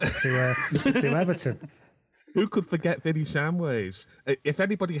Samways went to Everton. Who could forget Vinny Samways? If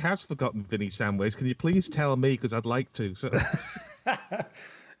anybody has forgotten Vinny Samways, can you please tell me? Because I'd like to. So.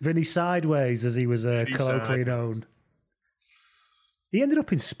 Vinny Sideways, as he was colloquially known. He ended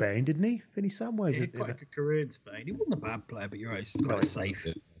up in Spain, didn't he? Vinny Samways. He had quite a good career in Spain. He wasn't a bad player, but you're right. He's quite safe.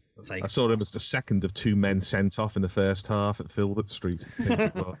 I saw him as the second of 2 men sent off in the first half at Filbert Street. I think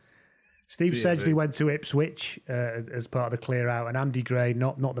it was. Steve Sedgley went to Ipswich as part of the clear out, and Andy Gray,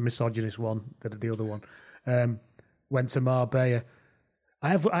 not the misogynist one, the other one, went to Marbella. I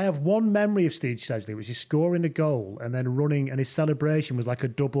have one memory of Steve Sedgley, which is scoring a goal and then running, and his celebration was like a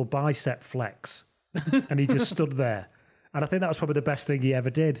double bicep flex, and he just stood there. And I think that was probably the best thing he ever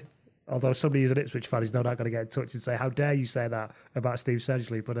did. Although somebody who's an Ipswich fan is no doubt going to get in touch and say, "How dare you say that about Steve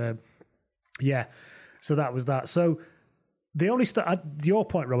Sedgley?" But yeah, so that was that. So the only your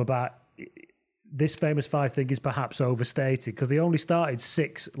point, Rob, about this famous 5 thing is perhaps overstated, because they only started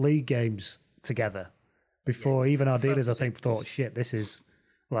 6 league games together before even Ardiles, I think, thought, shit, this is...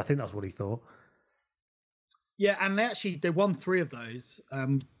 Well, I think that's what he thought. Yeah, and they won 3 of those.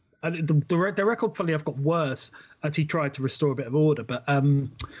 And the record, funnily enough, got worse as he tried to restore a bit of order. But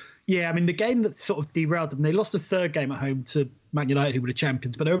yeah, I mean, the game that sort of derailed them, they lost the 3rd game at home to Man United, who were the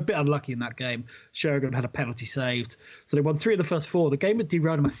champions, but they were a bit unlucky in that game. Sheringham had a penalty saved. So they won 3 of the first 4. The game that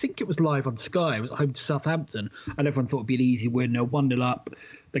derailed them, I think it was live on Sky. It was at home to Southampton, and everyone thought it'd be an easy win. They were 1-0 up.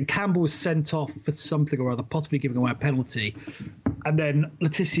 Then Campbell was sent off for something or other, possibly giving away a penalty. And then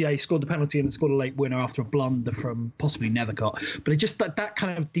Letitia scored the penalty and scored a late winner after a blunder from possibly Nethercott. But it just that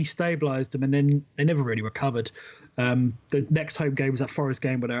kind of destabilised them, and then they never really recovered. The next home game was that Forest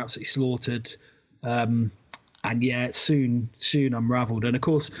game where they were absolutely slaughtered. And yeah, it soon unravelled. And of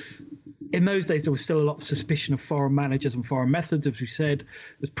course, in those days, there was still a lot of suspicion of foreign managers and foreign methods, as we said.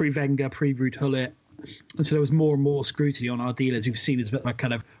 It was pre-Wenger, pre-Ruud Gullit. And so there was more and more scrutiny on Ardiles, who was seen as a bit like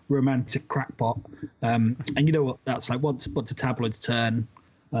kind of romantic crackpot. And you know what that's like. Once a tabloids turn,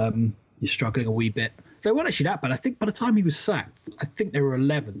 you're struggling a wee bit. They weren't actually that bad. I think by the time he was sacked, I think they were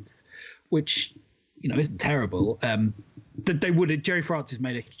 11th, which, isn't terrible. Jerry Francis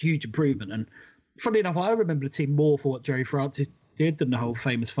made a huge improvement. And funny enough, I remember the team more for what Jerry Francis did than the whole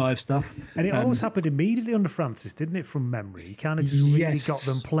famous 5 stuff. And it always happened immediately under Francis, didn't it, from memory? He kind of just really got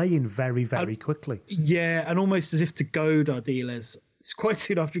them playing very, very quickly. Yeah, and almost as if to goad Ardiles. It's quite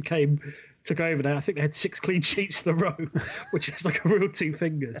soon after he took over there. I think they had 6 clean sheets in a row, which is like a real 2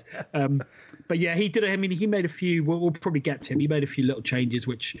 fingers. But yeah, he did it. I mean, he made a few, we'll probably get to him. He made a few little changes,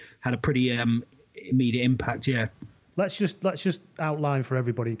 which had a pretty immediate impact. Yeah. Let's just outline for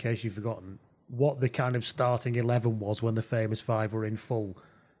everybody, in case you've forgotten, what the kind of starting 11 was when the famous five were in full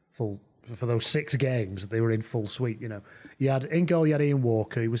for those 6 games. They were in full suite. You know, you had in goal, you had Ian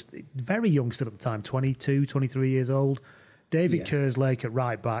Walker, who was very young still at the time, 22, 23 years old. David Kerslake at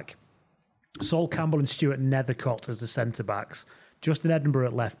right back, Sol Campbell and Stuart Nethercott as the centre backs, Justin Edinburgh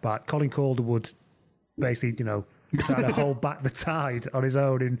at left back, Colin Calderwood basically, you know, trying to hold back the tide on his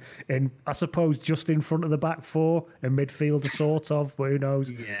own in I suppose just in front of the back four, a midfielder sort of, but who knows.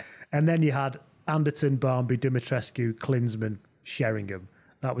 Yeah. And then you had Anderton, Barmby, Dumitrescu, Klinsmann, Sheringham.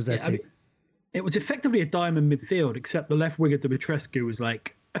 That was their team. I mean, it was effectively a diamond midfield, except the left winger Dumitrescu was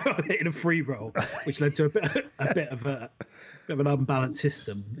like in a free roll, which led to a bit of an unbalanced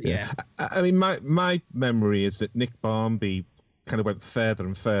system. Yeah. I mean, my memory is that Nick Barmby kind of went further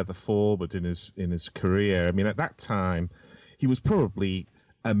and further forward in his career. I mean, at that time, he was probably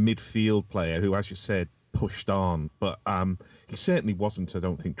a midfield player who, as you said, pushed on, but he certainly wasn't, I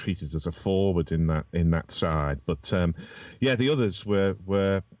don't think, treated as a forward in that side. But the others were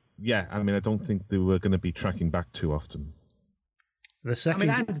I mean, I don't think they were going to be tracking back too often. The second,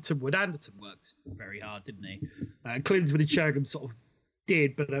 Anderton worked very hard, didn't he? Klinsmann and Sheringham sort of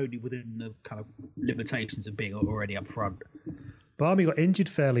did, but only within the kind of limitations of being already up front. Barmy got injured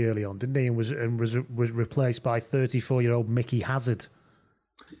fairly early on, didn't he? And was replaced by 34-year-old Mickey Hazard.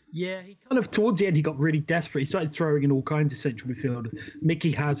 Yeah, he kind of towards the end he got really desperate. He started throwing in all kinds of central midfielders.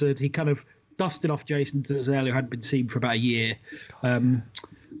 Mickey Hazard, he kind of dusted off Jason Dazelle, who hadn't been seen for about a year.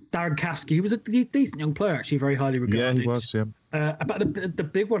 Darren Caskey, he was a decent young player, actually, very highly regarded. Yeah, he was, yeah. But the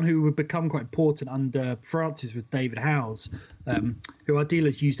big one who would become quite important under Francis was David Howes, who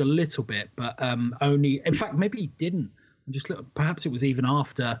Ardiles used a little bit, but only, in fact, maybe he didn't. Perhaps it was even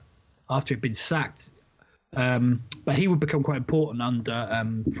after he'd been sacked. But he would become quite important under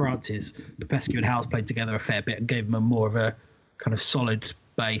Francis. Popescu and Howes played together a fair bit and gave him more of a kind of solid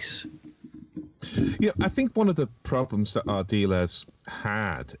base. You know, I think one of the problems that Ardiles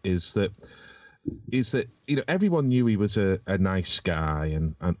had is that you know, everyone knew he was a nice guy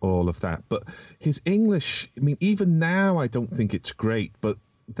and all of that, but his English, I mean, even now I don't think it's great, but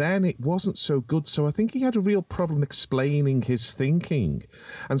then it wasn't so good. So I think he had a real problem explaining his thinking.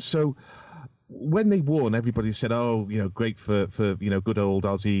 And so when they won, everybody said, "Oh, you know, great for you know, good old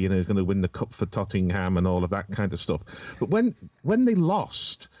Aussie, you know, he's going to win the cup for Tottenham and all of that kind of stuff." But when they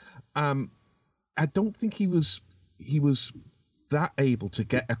lost, I don't think he was that able to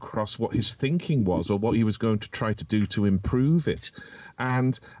get across what his thinking was or what he was going to try to do to improve it.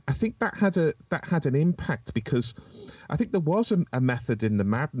 And I think that had an impact, because I think there was a method in the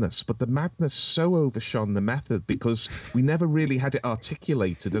madness, but the madness so overshone the method because we never really had it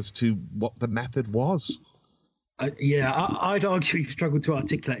articulated as to what the method was. I'd argue he struggled to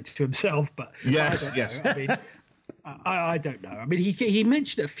articulate it to himself, but yes. I mean, I don't know. I mean, he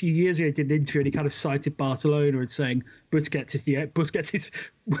mentioned it a few years ago. He did an interview and he kind of cited Barcelona and saying Busquets is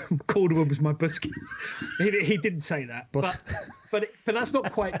Calderwood was my Busquets. He didn't say that, but that's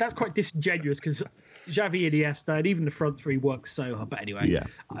not quite. That's quite disingenuous because Xavi, Iniesta, and even the front three work so hard. But anyway, yeah.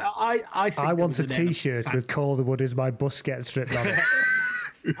 I think I want a T-shirt with Calderwood is my Busquets written on it.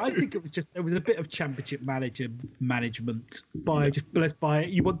 I think there was a bit of championship management by just let's buy it.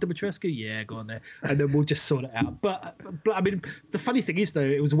 You want Dumitrescu? Yeah, go on there, and then we'll just sort it out. But I mean, the funny thing is though,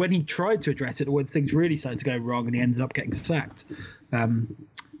 it was when he tried to address it or when things really started to go wrong, and he ended up getting sacked.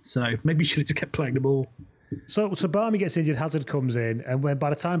 So maybe he should have just kept playing them all. So Barmby gets injured, Hazard comes in, and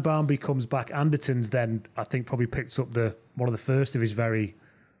by the time Barmby comes back, Anderton's then I think probably picks up one of the first of his very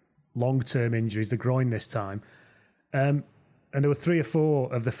long-term injuries, the groin this time. And there were 3 or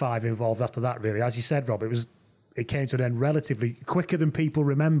 4 of the 5 involved after that, really. As you said, Rob, it came to an end relatively quicker than people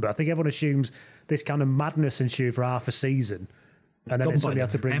remember. I think everyone assumes this kind of madness ensued for half a season, and then somebody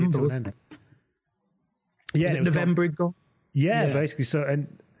had to bring it to an end. Yeah, it was November it gone. Yeah, basically. So,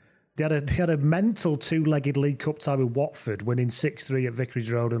 and they had a mental 2-legged League Cup tie with Watford, winning 6-3 at Vicarage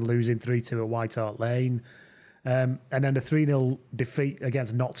Road and losing 3-2 at White Hart Lane. And then the 3-0 defeat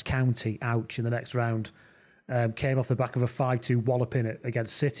against Notts County, ouch, in the next round. Came off the back of a 5-2 walloping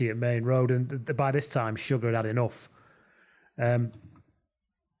against City at Main Road, and by this time, Sugar had enough. The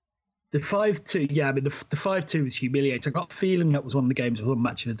 5-2, yeah, I mean, the 5-2 was humiliating. I got a feeling that was one of the games of one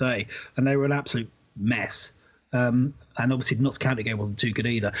match of the day, and they were an absolute mess. And obviously, the Notts County game wasn't too good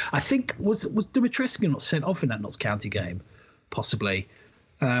either. I think, was Dumitrescu not sent off in that Notts County game? Possibly.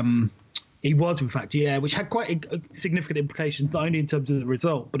 He was, in fact, yeah, which had quite significant implications, not only in terms of the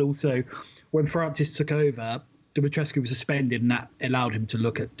result, but also when Francis took over, Dumitrescu was suspended, and that allowed him to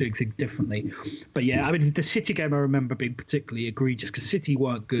look at doing things differently. But yeah, I mean, the City game I remember being particularly egregious because City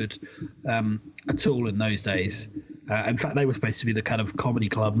weren't good at all in those days. In fact, they were supposed to be the kind of comedy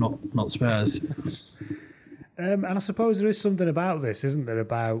club, not Spurs. And I suppose there is something about this, isn't there,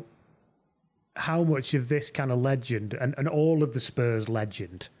 about how much of this kind of legend and all of the Spurs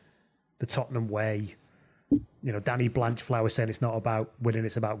legend, the Tottenham way, Danny Blanchflower saying it's not about winning,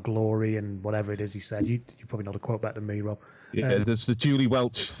 it's about glory and whatever it is he said. You probably know the quote better than me, Rob. Yeah, there's the Julie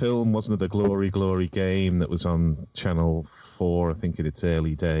Welch film, wasn't it? The Glory game that was on Channel 4, I think, in its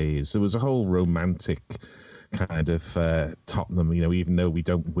early days. There was a whole romantic kind of Tottenham, even though we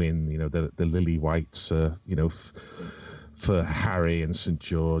don't win, the lily whites, for Harry and St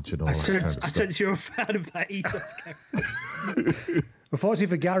George and all that kind of stuff. I sense you're a fan of that ethos. Unfortunately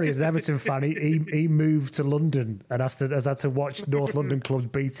for Gary, as an Everton fan, he moved to London and has had to watch North London clubs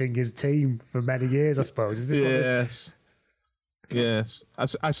beating his team for many years, I suppose. Is this Yes.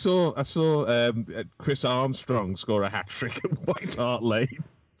 I saw Chris Armstrong score a hat-trick at White Hart Lane.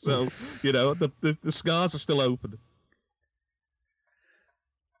 So, the scars are still open.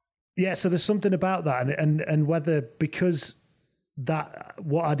 Yeah, so there's something about that, and whether because that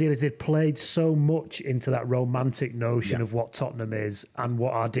what Ardiles did played so much into that romantic notion of what Tottenham is and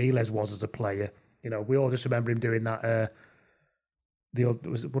what Ardiles was as a player. We all just remember him doing that. What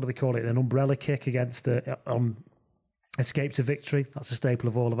do they call it? An umbrella kick against Escape to Victory. That's a staple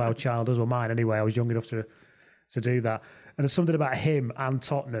of all of our childhoods, or mine anyway. I was young enough to do that. And there's something about him and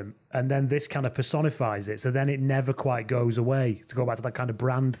Tottenham, and then this kind of personifies it. So then it never quite goes away, to go back to that kind of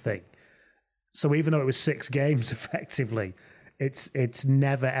brand thing. So even though it was 6 games, effectively, it's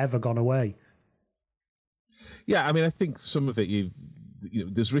never ever gone away. Yeah, I mean, I think some of it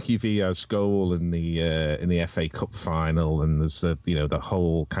there's Ricky Villa's goal in the FA Cup final, and there's the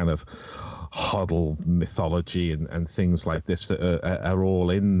whole kind of Hoddle mythology and things like this that are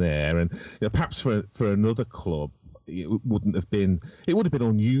all in there. And perhaps for another club, it would have been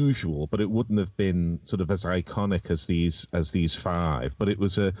unusual, but it wouldn't have been sort of as iconic as these 5. But it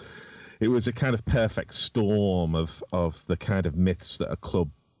was a kind of perfect storm of the kind of myths that a club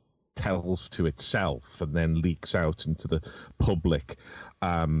tells to itself and then leaks out into the public.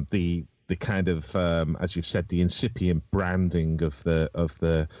 The kind of as you said, the incipient branding of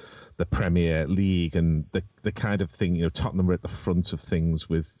the Premier League and the kind of thing, Tottenham were at the front of things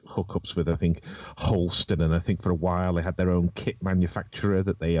with hookups with, I think, Holston, and I think for a while they had their own kit manufacturer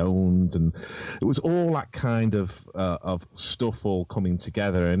that they owned, and it was all that kind of stuff all coming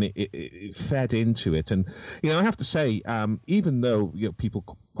together, and it fed into it. And I have to say, even though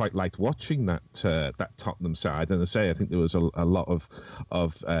people quite liked watching that Tottenham side, and I think there was a lot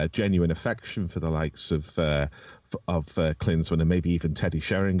of genuine affection for the likes of Klinsmann and maybe even Teddy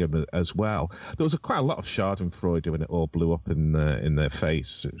Sheringham as well. There was quite a lot of Schadenfreude when it all blew up in their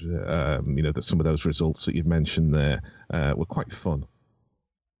face. That some of those results that you've mentioned there were quite fun.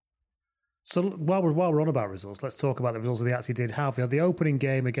 So while we're on about results, let's talk about the results that they actually did have. The opening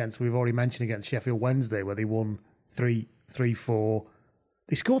game we've already mentioned against Sheffield Wednesday, where they won 3-4.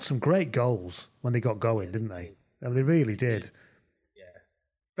 They scored some great goals when they got going, didn't they? I mean, they really did. Yeah,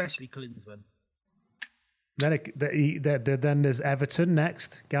 especially Klinsmann. Then there's Everton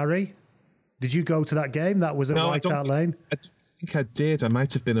next. Gary, did you go to that game? That was at White Hart Lane. I don't think I did. I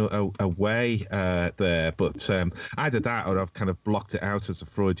might have been away there, but either that or I've kind of blocked it out as a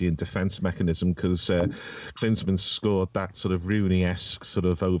Freudian defence mechanism because Klinsmann scored that sort of Rooney-esque sort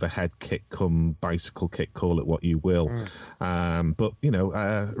of overhead kick, come bicycle kick, call it what you will. But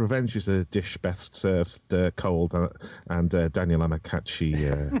revenge is a dish best served cold, and Daniel Amokachi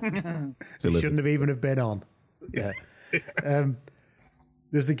shouldn't have even have been on. Yeah.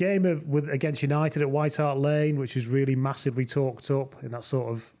 There's the game against United at White Hart Lane, which is really massively talked up, and that's sort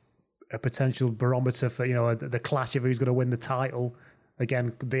of a potential barometer for the clash of who's going to win the title.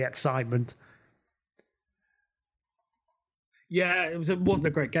 Again, the excitement. Yeah, it wasn't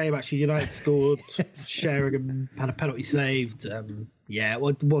a great game actually. United scored, Sheringham had a penalty saved.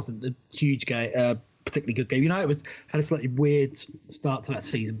 It wasn't a huge game, particularly good game. United had a slightly weird start to that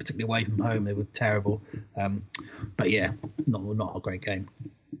season, particularly away from home. They were terrible, but yeah, not a great game.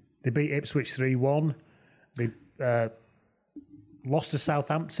 They beat Ipswich 3-1. They lost to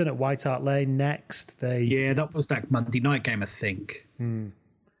Southampton at White Hart Lane next. That was that Monday night game, I think.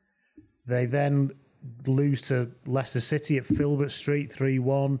 They then lose to Leicester City at Filbert Street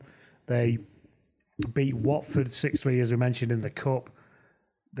 3-1. They beat Watford 6-3, as we mentioned, in the Cup.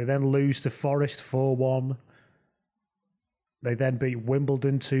 They then lose to Forest 4-1. They then beat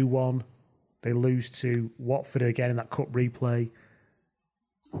Wimbledon 2-1. They lose to Watford again in that Cup replay.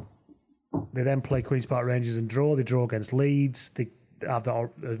 They then play Queen's Park Rangers and draw. They draw against Leeds. They have that,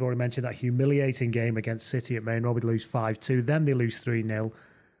 I've already mentioned, that humiliating game against City at Main Road. They lose 5-2. Then they lose 3-0.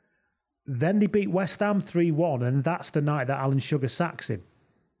 Then they beat West Ham 3-1, and that's the night that Alan Sugar sacks him.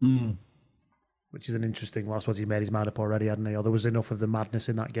 Which is an interesting one. I suppose he made his mind up already, hadn't he? Or there was enough of the madness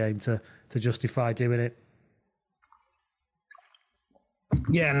in that game to justify doing it.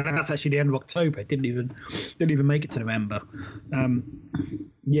 Yeah, and that's actually the end of October. It didn't even make it to November.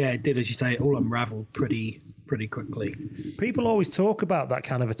 Yeah, it did, as you say. It all unravelled pretty quickly. People always talk about that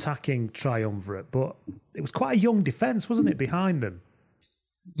kind of attacking triumvirate, but it was quite a young defence, wasn't it, behind them?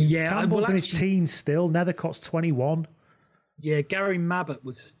 Yeah, Campbell's in his teens still. Nethercott's 21. Yeah, Gary Mabbott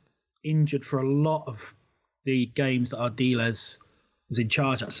was injured for a lot of the games that Ardiles was in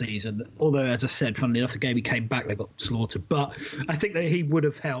charge that season. Although, as I said, funnily enough, the game he came back, they got slaughtered. But I think that he would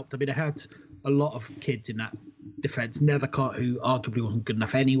have helped. I mean, they had a lot of kids in that defence. Nethercott, who arguably wasn't good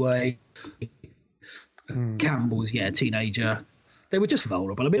enough anyway. Campbell's, a teenager. They were just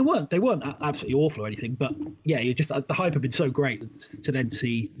vulnerable. I mean, they weren't absolutely awful or anything, but yeah, the hype had been so great to then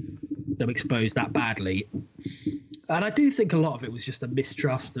see them exposed that badly. And I do think a lot of it was just a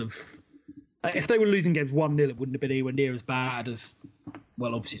mistrust of, if they were losing games 1-0, it wouldn't have been anywhere near as bad as,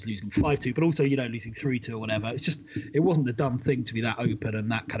 well, obviously it's losing 5-2, but also, losing 3-2 or whatever. It's just, it wasn't the done thing to be that open and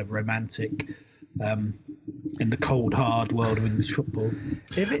that kind of romantic in the cold, hard world of English football.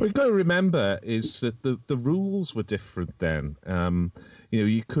 What you've got to remember is that the rules were different then.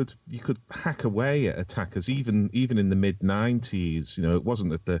 You could hack away at attackers even in the mid-90s. It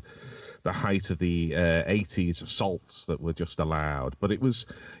wasn't at the height of the 80s assaults that were just allowed, but it was,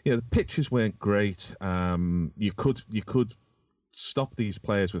 the pitches weren't great. You could stop these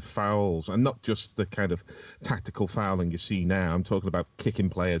players with fouls, and not just the kind of tactical fouling you see now. I'm talking about kicking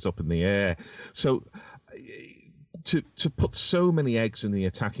players up in the air. So to put so many eggs in the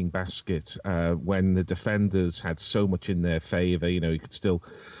attacking basket when the defenders had so much in their favour, you could still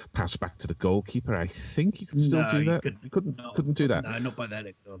pass back to the goalkeeper. I think you could still do that. You couldn't do that. No, not by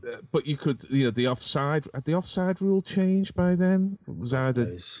then. But you could, the offside rule changed by then. It was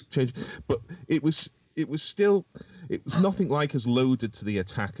either changed, but it was nothing like as loaded to the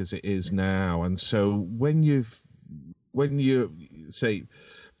attack as it is now. And so when you say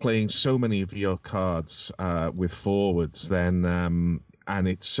playing so many of your cards with forwards, then and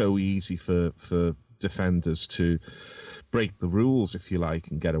it's so easy for defenders to break the rules, if you like,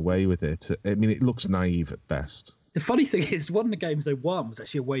 and get away with it. I mean, it looks naive at best. The funny thing is, one of the games they won was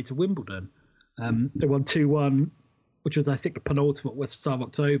actually away to Wimbledon. They won 2-1, which was, I think, the penultimate start of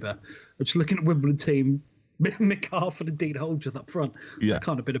October. Just looking at Wimbledon team, Mick Harford and Dean Holgers up front. Yeah. That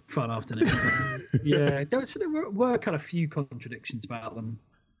kind of bit of fun afternoon. Yeah, there were kind of few contradictions about them.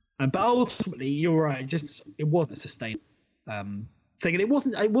 But ultimately, you're right. It wasn't a sustained thing, and it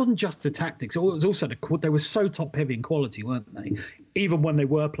wasn't just the tactics. It was also they were so top heavy in quality, weren't they? Even when they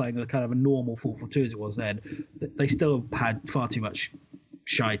were playing a kind of a normal 4-4-2 as it was then, they still had far too much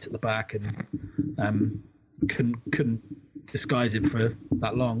shite at the back and couldn't disguise it for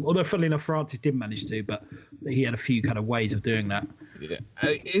that long. Although, funnily enough, Francis did manage to, but he had a few kind of ways of doing that. Yeah.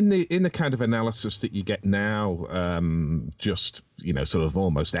 In the kind of analysis that you get now, just sort of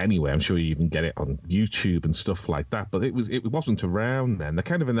almost anywhere. I'm sure you even get it on YouTube and stuff like that. But it wasn't around then. The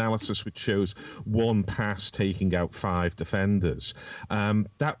kind of analysis which shows one pass taking out 5 defenders,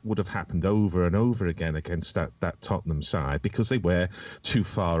 that would have happened over and over again against that Tottenham side, because they were too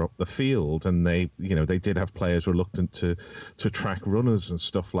far up the field, and they did have players reluctant to track runners and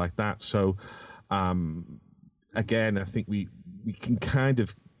stuff like that. So again, I think we can kind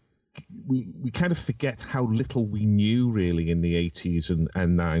of forget how little we knew really in the 80s and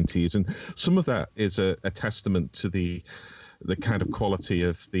 90s, and some of that is a testament to the kind of quality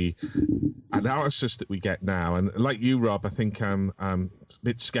of the analysis that we get now. And like you, Rob, I think I'm a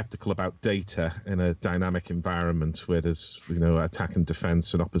bit skeptical about data in a dynamic environment where there's attack and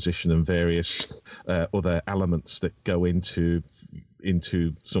defence and opposition and various other elements that go into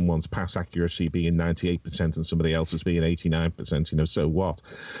someone's pass accuracy being 98% and somebody else's being 89%, so what?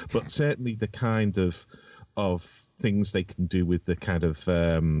 But certainly the kind of things they can do with the kind of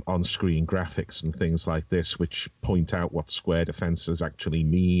on-screen graphics and things like this, which point out what square defences actually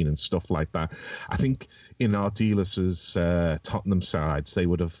mean and stuff like that. I think in Ardiles' Tottenham sides, they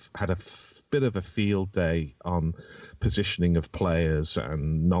would have had a bit of a field day on positioning of players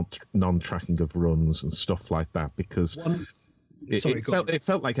and non-tracking of runs and stuff like that, because it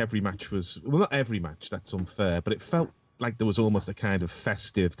felt like every match was, well, not every match, that's unfair, but it felt like there was almost a kind of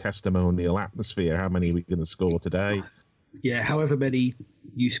festive testimonial atmosphere. How many are we going to score today? yeah, however many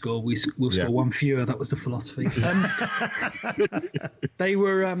you score, we'll score one fewer. That was the philosophy. They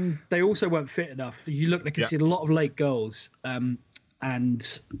were. They also weren't fit enough. You look, they conceded a lot of late goals,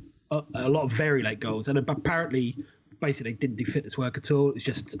 and a lot of very late goals, and apparently, basically, they didn't do fitness work at all. It was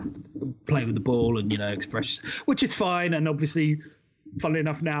just play with the ball and express, which is fine. And obviously, funnily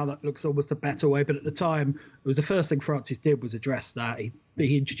enough, now that looks almost a better way. But at the time, it was the first thing Francis did was address that.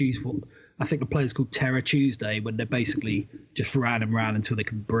 He introduced what I think the players called Terror Tuesday, when they basically just ran and ran until they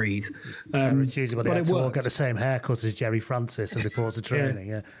could breathe. Terror Tuesday, when they had to all get the same haircut as Jerry Francis and before the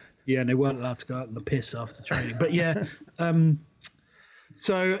training. Yeah, and they weren't allowed to go out in the piss after training. But yeah,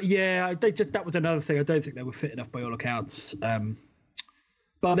 so yeah, that was another thing. I don't think they were fit enough by all accounts.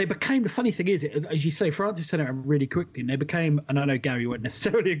 But they became, the funny thing is, as you say, Francis turned around really quickly, and they became, and I know Gary won't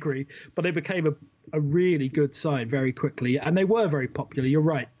necessarily agree, but they became a really good side very quickly, and they were very popular. You're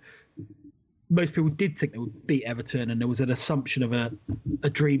right. Most people did think they would beat Everton, and there was an assumption of a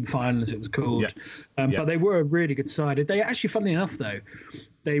dream final, as it was called. But they were a really good side. They actually, funnily enough, though,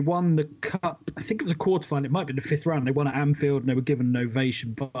 they won the cup. I think it was a quarterfinal. It might be the fifth round. They won at Anfield, and they were given an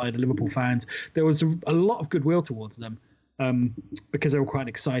ovation by the Liverpool fans. There was a lot of goodwill towards them. Because they were quite an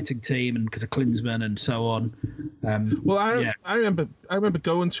exciting team, and because of Klinsmann and so on. I remember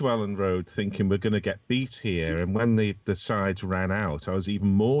going to Ellen Road thinking we're going to get beat here, and when the sides ran out, I was even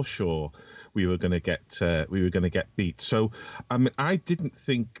more sure we were going to get beat. So I didn't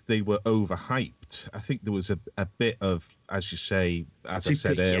think they were overhyped. I think there was a bit of, as you say, as I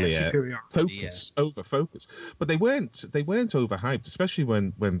said earlier, over focus. But they weren't overhyped, especially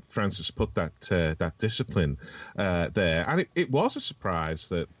when Francis put that discipline there. And it was a surprise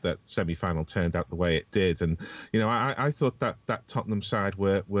that semi-final turned out the way it did. And I thought that Tottenham side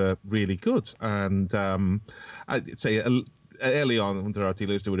were really good. And I'd say early on under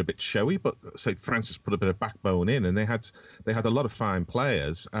Ardiles they were a bit showy, but say Francis put a bit of backbone in, and they had a lot of fine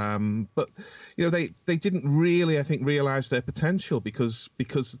players. But they didn't really, I think, realise their potential because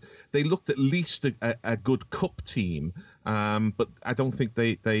they looked at least a good cup team. But I don't think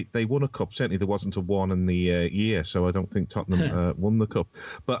they won a cup. Certainly there wasn't a one in the year, so I don't think Tottenham won the cup.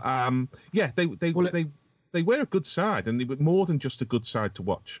 But they were a good side, and they were more than just a good side to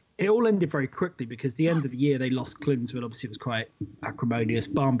watch. It all ended very quickly because the end of the year they lost Klinsmann. Obviously, it was quite acrimonious.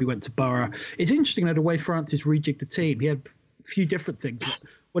 Barmby went to Borough. It's interesting though the way Francis rejigged the team. He had a few different things.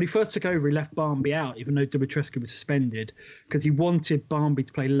 When he first took over, he left Barmby out, even though Dimitrescu was suspended, because he wanted Barmby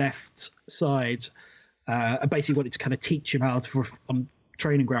to play left side. And basically wanted to kind of teach him how to on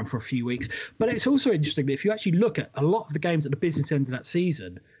training ground for a few weeks. But it's also interesting that if you actually look at a lot of the games at the business end of that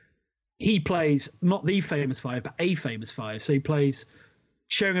season, he plays not the famous five, but a famous five. So he plays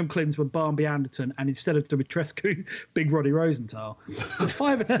Sheringham, Klinsmann, Barmby, Anderton, and instead of Dimitrescu, Big Roddy Rosenthal. So it's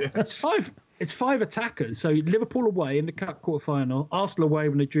five attackers. So Liverpool away in the cup quarter-final, Arsenal away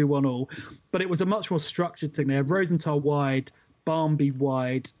when they drew 1-1. But it was a much more structured thing. They had Rosenthal wide, Barmby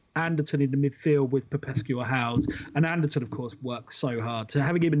wide, Anderton in the midfield with Popescu or Howes. And Anderton, of course, worked so hard. So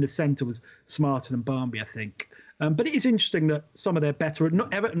having him in the centre was smarter than Barmby, I think. But it is interesting that some of their better,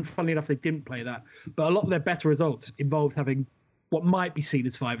 not Everton, funnily enough, they didn't play that, but a lot of their better results involved having what might be seen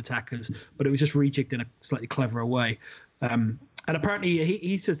as five attackers, but it was just rejigged in a slightly cleverer way. And apparently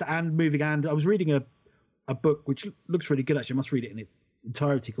he says that I was reading a book which looks really good, actually. I must read it in its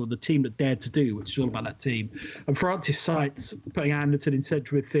entirety, called The Team That Dared to Do, which is all about that team. And Francis cites putting Anderton in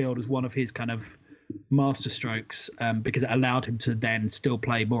central midfield as one of his kind of masterstrokes, because it allowed him to then still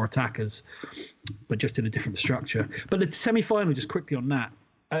play more attackers, but just in a different structure. But the semi-final, just quickly on that,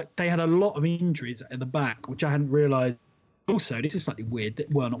 they had a lot of injuries at the back, which I hadn't realised. Also, this is slightly weird.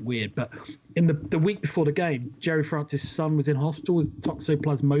 Well, not weird, but in the week before the game, Jerry Francis' son was in hospital with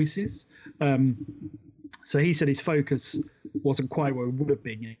toxoplasmosis. So he said his focus wasn't quite where it would have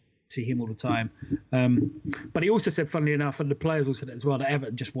been. See him all the time. But he also said, funnily enough, and the players also said it as well, that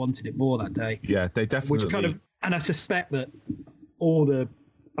Everton just wanted it more that day. Yeah, they definitely. And I suspect that all the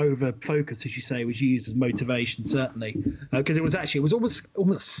over focus, as you say, was used as motivation, certainly, because it was almost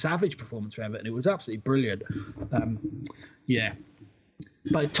a savage performance for Everton. It was absolutely brilliant. But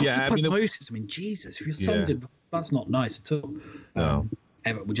toxoplasmosis, I mean, Jesus, if your son's in, that's not nice at all. No.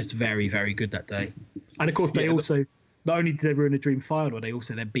 Everton were just very, very good that day, and of course they also. Not only did they ruin a dream final, they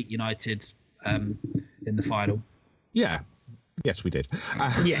also then beat United in the final. Yeah, yes, we did.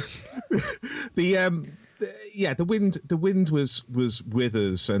 Yes. The wind was with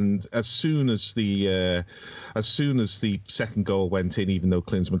us, and as soon as the second goal went in, even though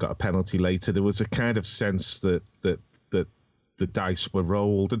Klinsmann got a penalty later, there was a kind of sense that the dice were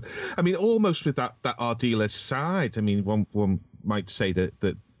rolled, and I mean, almost with that Ardiles side. I mean, one might say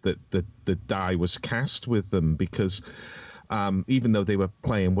that the die was cast with them, because even though they were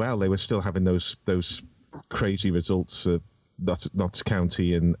playing well, they were still having those crazy results. Notts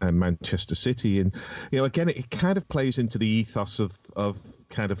County and Manchester City, and again, it kind of plays into the ethos of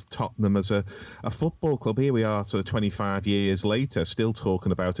kind of Tottenham as a football club. Here we are, sort of 25 years later, still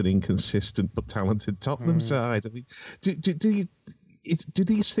talking about an inconsistent but talented Tottenham side. I mean, do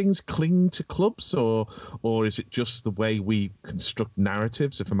these things cling to clubs, or is it just the way we construct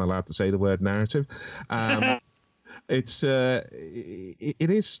narratives, if I'm allowed to say the word narrative? It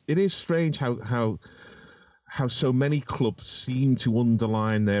is strange how so many clubs seem to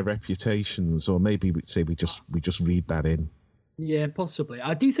underline their reputations, or maybe we just read that in. Yeah, possibly.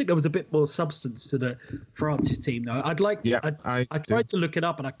 I do think there was a bit more substance to the Francis team, though. I tried to look it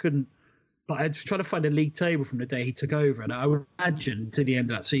up and I couldn't, but I was trying to find a league table from the day he took over, and I would imagine to the end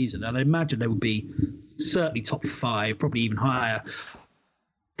of that season, and I imagine they would be certainly top 5, probably even higher.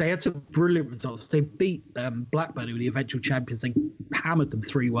 They had some brilliant results. They beat Blackburn, who were the eventual champions. They hammered them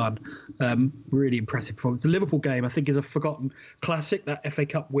 3-1. Really impressive performance. The Liverpool game, I think, is a forgotten classic, that FA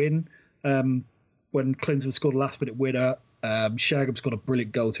Cup win when Klinsmann scored a last-minute winner. Shergum scored a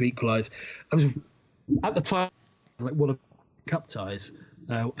brilliant goal to equalise. I was, at the time, like one of the cup ties,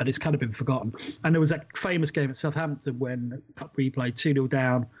 and it's kind of been forgotten. And there was that famous game at Southampton when Cup replay, 2-0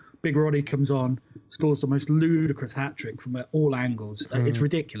 down. Big Roddy comes on, scores the most ludicrous hat-trick from all angles. It's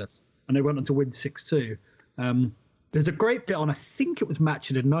ridiculous. And they went on to win 6-2. There's a great bit on, I think it was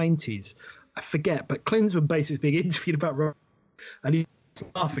Match in the 90s. I forget, but Klinsmann basically was being interviewed about Roddy, and he was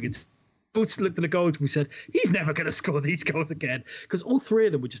laughing. And looked at the goals and we said, he's never going to score these goals again. Because all 3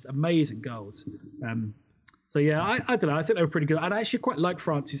 of them were just amazing goals. So, yeah, I don't know. I think they were pretty good. And I actually quite like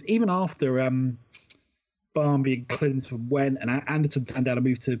Francis, even after Barmby and Klinsmann went, and Anderton turned down a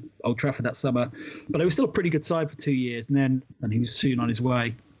move to Old Trafford that summer, but it was still a pretty good side for 2 years, and he was soon on his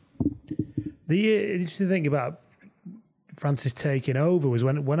way. The interesting thing about Francis taking over was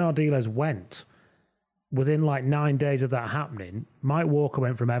when Ardiles went, within like 9 days of that happening, Mike Walker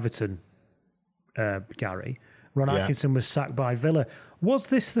went from Everton, Gary. Ron Atkinson was sacked by Villa. Was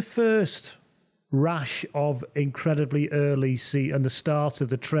this the first rash of incredibly early and the start of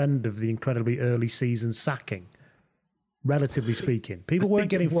the trend of the incredibly early season sacking, relatively speaking? People weren't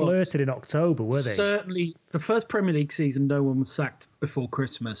getting flirted in October, were they? Certainly, the first Premier League season, no one was sacked before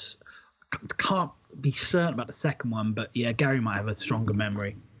Christmas. Can't be certain about the second one, but yeah, Gary might have a stronger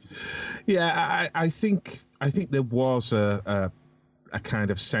memory. Yeah, I think there was a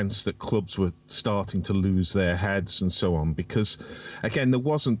kind of sense that clubs were starting to lose their heads and so on, because again, there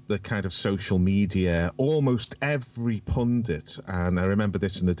wasn't the kind of social media. Almost every pundit, and I remember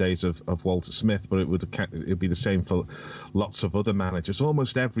this in the days of Walter Smith, but it would be the same for lots of other managers.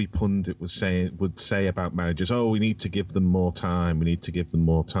 Almost every pundit would say about managers, "Oh, we need to give them more time. We need to give them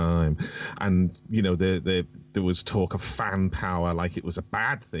more time." And there was talk of fan power, like it was a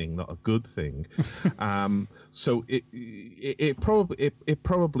bad thing, not a good thing. So it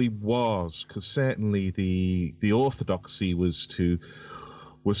probably was, because certainly the orthodoxy was to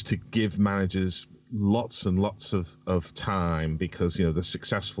give managers lots and lots of time, because the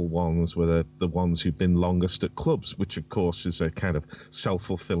successful ones were the ones who've been longest at clubs, which of course is a kind of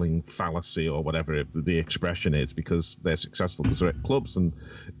self-fulfilling fallacy, or whatever the expression is, because they're successful because they're at clubs,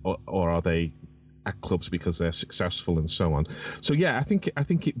 or are they at clubs because they're successful, and so on. So yeah, I think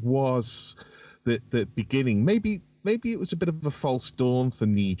it was the beginning. Maybe it was a bit of a false dawn for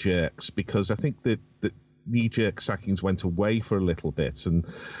knee jerks, because I think that knee jerk sackings went away for a little bit, and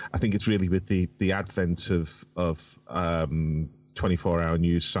I think it's really with the advent of 24-hour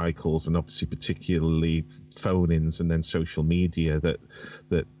news cycles, and obviously particularly phone-ins and then social media, that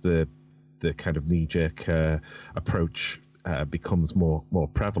the kind of knee jerk approach becomes more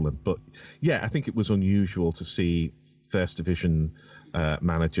prevalent. But yeah, I think it was unusual to see First Division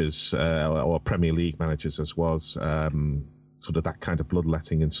managers or Premier League managers, as was sort of that kind of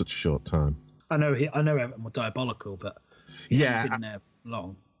bloodletting in such a short time. I know Everton were diabolical, but he hadn't been there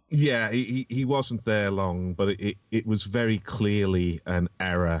long. Yeah, he wasn't there long, but it was very clearly an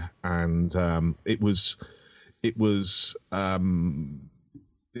error, and it was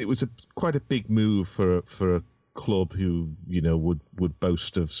quite a big move for a club who would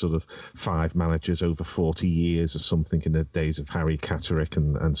boast of sort of 5 managers over 40 years or something in the days of Harry Catterick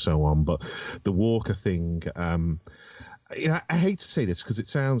and so on. But the Walker thing, I hate to say this because it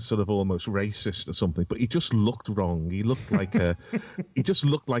sounds sort of almost racist or something, but he just looked wrong. He looked like he just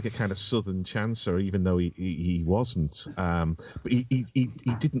looked like a kind of Southern chancer, even though he wasn't. But he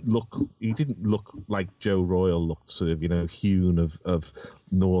didn't look like Joe Royal looked, sort of, hewn of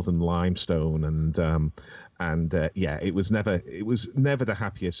northern limestone, and it was never the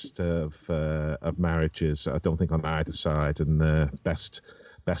happiest of marriages. I don't think on either side, and best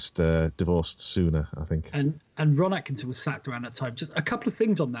divorced sooner, I think. And Ron Atkinson was sacked around that time. Just a couple of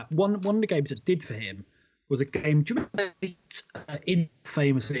things on that. One of the games that did for him was a game. Do you remember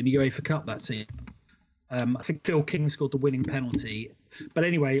famously in the UEFA Cup that season? I think Phil King scored the winning penalty. But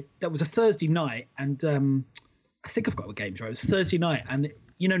anyway, that was a Thursday night, and I think I've got the games right. It was Thursday night, and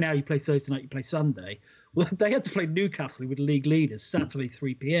now you play Thursday night, you play Sunday. Well, they had to play Newcastle with league leaders Saturday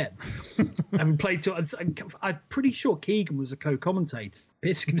 3 p.m. and played to. I'm pretty sure Keegan was a co-commentator,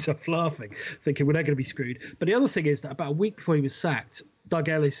 pissing himself laughing, thinking we're not going to be screwed. But the other thing is that about a week before he was sacked, Doug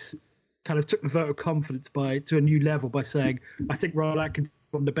Ellis kind of took the vote of confidence to a new level by saying, "I think Ron Atkinson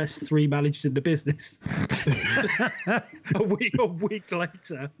is one of the best 3 managers in the business." a week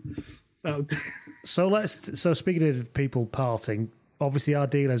later. So speaking of people parting. Obviously,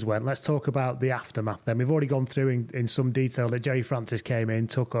 Ardiles went. Let's talk about the aftermath then. We've already gone through in some detail that Jerry Francis came in,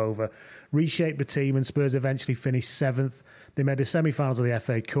 took over, reshaped the team, and Spurs eventually finished 7th. They made the semi-finals of the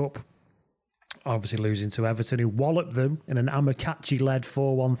FA Cup, obviously losing to Everton, who walloped them in an Amakachi-led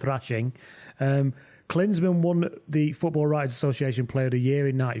 4-1 thrashing. Klinsmann won the Football Writers Association Player of the Year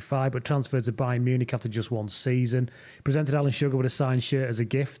in 95, but transferred to Bayern Munich after just one season. Presented Alan Sugar with a signed shirt as a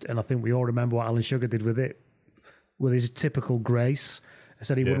gift, and I think we all remember what Alan Sugar did with it. With his typical grace,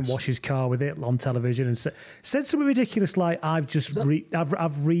 said he wouldn't wash his car with it on television, and said something ridiculous like, "I've just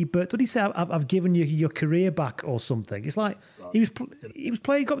I've rebirth." Did he say I've given you your career back or something? It's like he was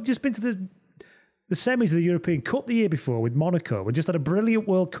playing. Just been to the semis of the European Cup the year before with Monaco, and just had a brilliant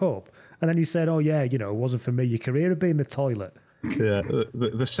World Cup, and then he said, "Oh yeah, it wasn't for me. Your career had been in the toilet." Yeah,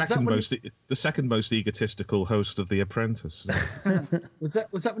 the second most egotistical host of The Apprentice. Was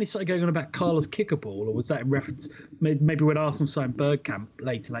that when he started going on about Carlos Kickerball, or was that in reference maybe when Arsenal signed Bergkamp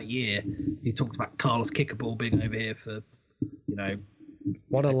later that year? He talked about Carlos Kickerball being over here for,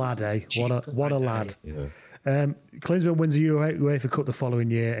 What a lad, eh? What a lad. Yeah. Klinsmann wins the UEFA Cup the following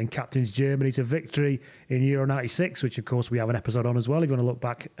year and captains Germany to victory in Euro 96, which of course we have an episode on as well if you want to look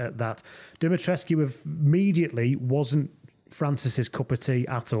back at that. Dumitrescu immediately wasn't Francis's cup of tea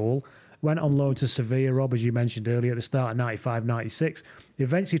at all. Went on loan to Sevilla, Rob, as you mentioned earlier, at the start of 95-96.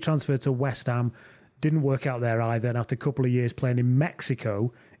 Eventually transferred to West Ham. Didn't work out there either. And after a couple of years playing in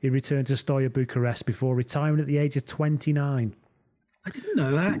Mexico, he returned to Steaua Bucharest before retiring at the age of 29. I didn't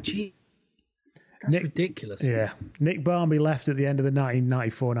know that. Gee, that's ridiculous. Yeah. Nick Barmby left at the end of the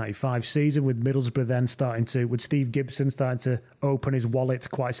 1994-95 season, with Middlesbrough then with Steve Gibson starting to open his wallet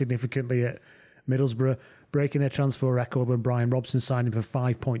quite significantly at Middlesbrough, breaking their transfer record when Brian Robson signed him for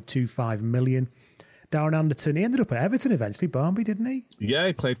 $5.25 million. Darren Anderton, he ended up at Everton eventually, Barmby, didn't he? Yeah,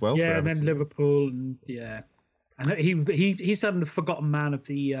 he played well for Everton. And then Liverpool, and and he's the forgotten man of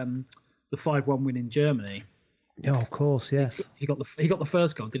the 5-1 win in Germany. Oh, of course, yes. He got the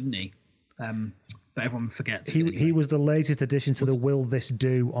first goal, didn't he? But everyone forgets. He was the latest addition to the will this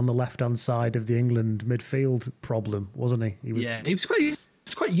do on the left-hand side of the England midfield problem, wasn't he? He was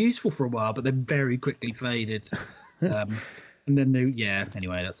quite useful for a while, but then very quickly faded. And then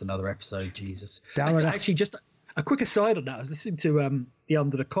anyway, that's another episode. Jesus. Actually, just a quick aside on that. I was listening to the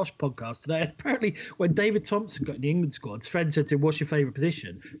Under the Kosh podcast today. And apparently, when David Thompson got in the England squad, his friend said to him, "What's your favourite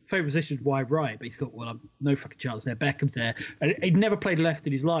position?" Favourite position is wide right, but he thought, "Well, I'm no fucking chance there. Beckham's there." And he'd never played left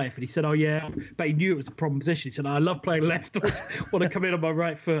in his life, and he said, "Oh yeah," but he knew it was a problem position. He said, "I love playing left. I want to come in on my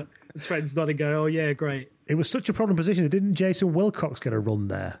right foot." His friends nodding, go, "Oh yeah, great." It was such a problem position. Didn't Jason Wilcox get a run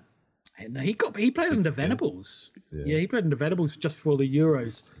there? No, he played under Venables. Yeah, he played under Venables just before the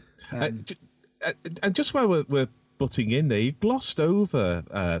Euros. And just while we're butting in there, you glossed over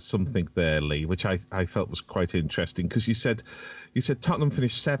something there, Lee, which I felt was quite interesting, because you said Tottenham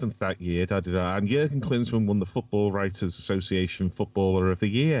finished 7th that year, and Jurgen Klinsmann won the Football Writers Association Footballer of the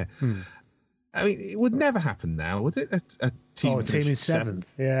Year. I mean, it would never happen now, would it? A team in 7th,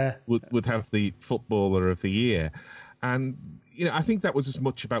 yeah, would have the Footballer of the Year. And I think that was as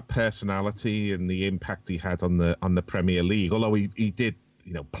much about personality and the impact he had on the Premier League, although he did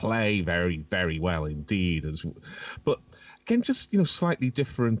play very, very well indeed. But again, just slightly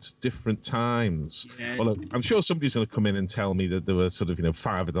different times. Yeah. Although I'm sure somebody's going to come in and tell me that there were sort of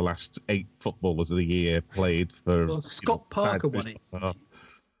 5 of the last 8 footballers of the year played for. Well, Scott Parker won it.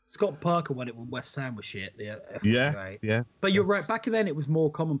 Scott Parker won it when West Ham was shit. Yeah. But you're right. Back then, it was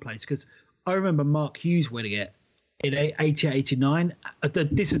more commonplace, because I remember Mark Hughes winning it in 88, 89.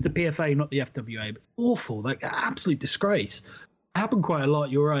 This is the PFA, not the FWA. But awful, like absolute disgrace. It happened quite a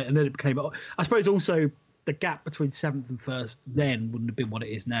lot. You're right, and then it became. I suppose also the gap between 7th and 1st then wouldn't have been what it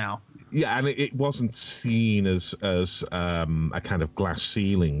is now. Yeah, and it wasn't seen as a kind of glass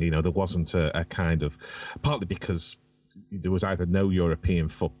ceiling. You know, there wasn't a kind of, partly because there was either no European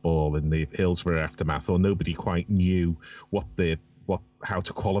football in the Hillsborough aftermath, or nobody quite knew how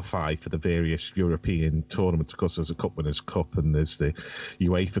to qualify for the various European tournaments. Of course, there's a Cup Winners' Cup and there's the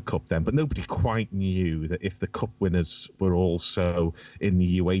UEFA Cup then, but nobody quite knew that if the Cup winners were also in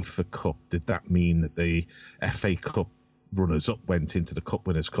the UEFA Cup, did that mean that the FA Cup runners-up went into the Cup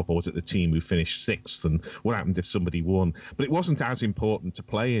Winners' Cup, or was it the team who finished 6th, and what happened if somebody won? But it wasn't as important to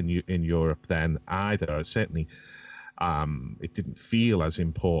play in Europe then either. Certainly, it didn't feel as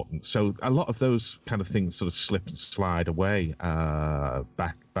important. So a lot of those kind of things sort of slip and slide away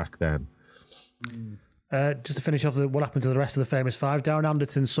back then. Just to finish off what happened to the rest of the famous five, Darren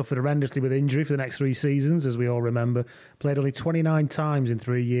Anderton suffered horrendously with injury for the next 3 seasons, as we all remember. Played only 29 times in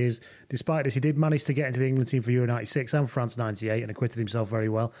 3 years. Despite this, he did manage to get into the England team for Euro 96 and France 98 and acquitted himself very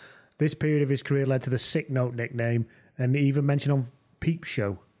well. This period of his career led to the Sick Note nickname, and even mentioned on Peep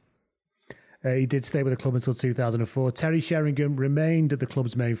Show. He did stay with the club until 2004. Terry Sheringham remained at the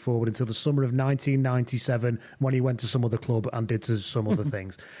club's main forward until the summer of 1997, when he went to some other club and did some other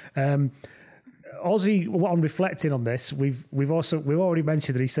things. Ozzy, on reflecting on this, we've already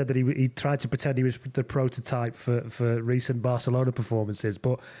mentioned that he said that he tried to pretend he was the prototype for recent Barcelona performances,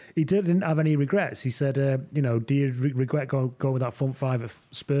 but he didn't have any regrets. He said, do you regret going with that front five at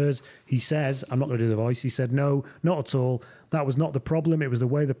Spurs? He says, I'm not going to do the voice. He said, no, not at all. That was not the problem. It was the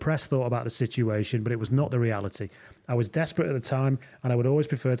way the press thought about the situation, but it was not the reality. I was desperate at the time, and I would always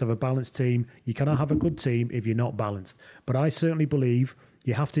prefer to have a balanced team. You cannot have a good team if you're not balanced. But I certainly believe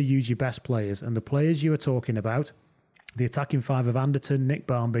you have to use your best players, and the players you are talking about, the attacking five of Anderton, Nick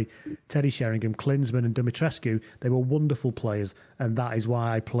Barmby, Teddy Sheringham, Klinsmann and Dumitrescu, they were wonderful players, and that is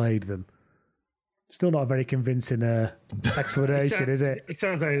why I played them. Still not a very convincing explanation, is it? It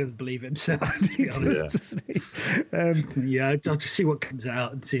sounds like he doesn't believe himself, to be honest. I'll just see what comes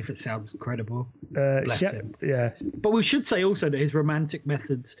out and see if it sounds credible. Yeah. But we should say also that his romantic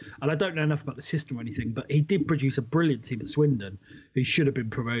methods, and I don't know enough about the system or anything, but he did produce a brilliant team at Swindon, who should have been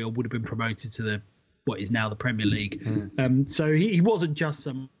promoted or would have been promoted to what is now the Premier League. So he wasn't just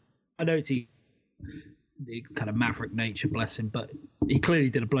I know it's the kind of maverick nature, bless him, but he clearly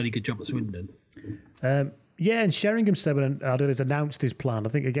did a bloody good job at Swindon. And Sheringham said when Ardiles announced his plan, I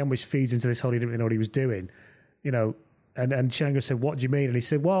think again, which feeds into this whole he didn't really know what he was doing, and Sheringham said, what do you mean? And he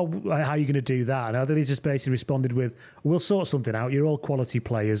said, well, how are you going to do that? And Ardiles just basically responded with, we'll sort something out. You're all quality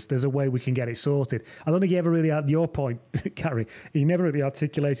players. There's a way we can get it sorted. I don't think he ever really had your point, Gary. He never really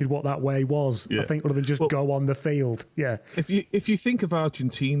articulated what that way was. I think other than just go on the field. Yeah. If you think of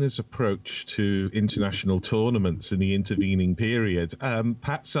Argentina's approach to international tournaments in the intervening period,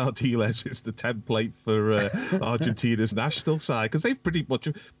 perhaps Ardiles is the template for Argentina's national side, because they've pretty much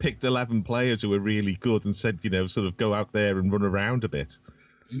picked 11 players who are really good and said, sort of go out there and run around a bit.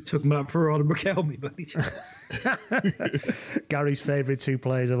 You took him out for Ron and Riquelme, buddy. Gary's favourite 2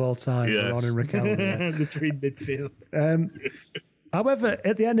 players of all time, Ron and Riquelme. The dream midfield. However,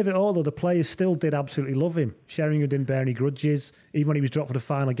 at the end of it all, though, the players still did absolutely love him. Sheringham didn't bear any grudges. Even when he was dropped for the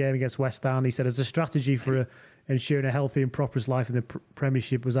final game against West Ham, he said, as a strategy for ensuring a healthy and prosperous life in the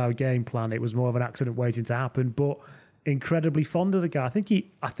Premiership was our game plan. It was more of an accident waiting to happen, but incredibly fond of the guy. I think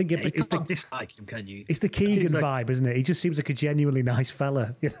it's the dislike him, can you? It's the Keegan vibe, isn't it? He just seems like a genuinely nice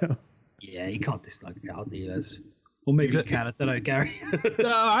fella, Yeah, you can't dislike Ardiles. Or maybe you can. I don't know, Gary. No,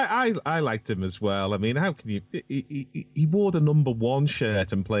 I liked him as well. I mean, how can you? He wore the number 1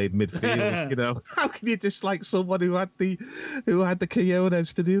 shirt and played midfield. How can you dislike someone who had the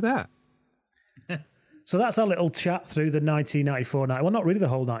cojones to do that? So that's our little chat through the 1994-90. Well, not really the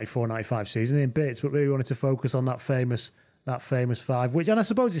whole 94-95 season in bits, but really wanted to focus on that famous five. Which, and I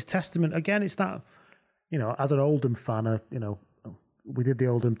suppose is testament again. It's that as an Oldham fan, we did the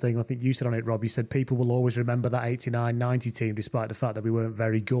Oldham thing. I think you said on it, Rob. You said people will always remember that 89-90 team, despite the fact that we weren't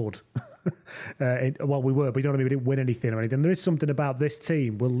very good. Well, we were, but we didn't win anything or anything. There is something about this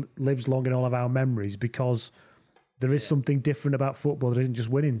team lives long in all of our memories because there is something different about football that isn't just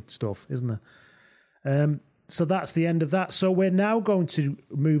winning stuff, isn't there? So that's the end of that. So we're now going to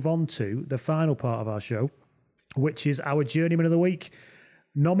move on to the final part of our show, which is our Journeyman of the Week.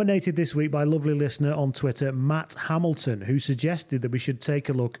 Nominated this week by a lovely listener on Twitter, Matt Hamilton, who suggested that we should take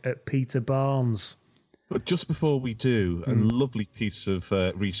a look at Peter Barnes. But just before we do, a lovely piece of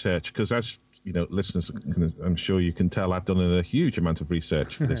research, because as listeners, I'm sure you can tell I've done a huge amount of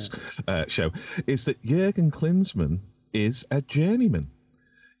research for this show, is that Jurgen Klinsmann is a journeyman.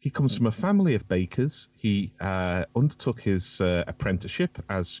 He comes from a family of bakers. He undertook his apprenticeship,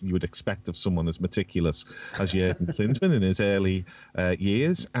 as you would expect of someone as meticulous as Jurgen Klinsmann in his early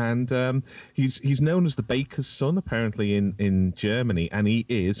years. And he's known as the baker's son, apparently, in Germany, and he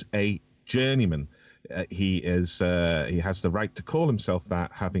is a journeyman. He has the right to call himself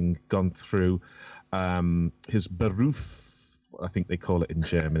that, having gone through his Beruf, I think they call it in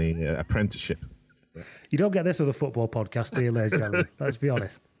Germany, apprenticeship. You don't get this with a football podcast, do you, ladies and gentlemen? Let's be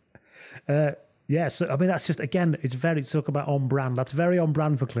honest. So I mean, that's just, again, it's very, talk about on brand. That's very on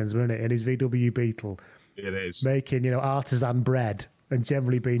brand for Klinsmann, isn't it? In his VW Beetle. It is. Making, artisan bread and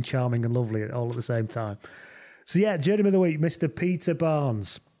generally being charming and lovely all at the same time. So yeah, Journeyman of the Week, Mr. Peter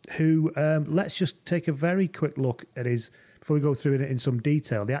Barnes, who, let's just take a very quick look at his, before we go through it in some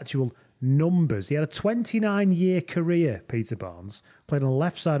detail, the actual numbers. He had a 29-year career, Peter Barnes, played on the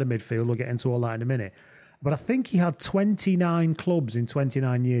left side of midfield. We'll get into all that in a minute. But I think he had 29 clubs in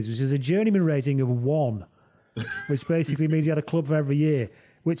 29 years, which is a journeyman rating of 1, which basically means he had a club for every year,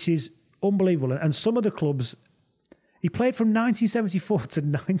 which is unbelievable. And some of the clubs, he played from 1974 to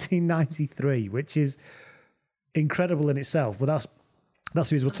 1993, which is incredible in itself. But that's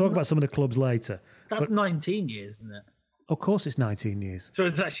who he is. We'll talk about some of the clubs later. That's 19 years, isn't it? Of course it's 19 years. So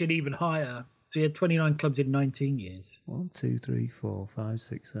it's actually even higher. So he had 29 clubs in 19 years. 1, 2, 3, 4, 5,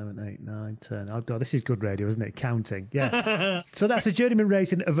 6, 7, 8, 9, 10. Oh, this is good radio, isn't it? Counting. Yeah. So that's a journeyman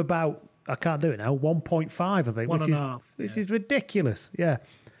rating of about, I can't do it now, 1.5, I think. Which is ridiculous. Yeah.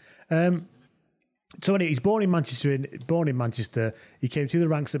 So anyway, he's born in Manchester. He came through the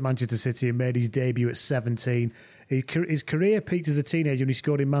ranks at Manchester City and made his debut at 17. His career peaked as a teenager when he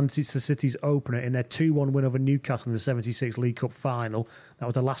scored in Manchester City's opener in their 2-1 win over Newcastle in the 76 League Cup final. That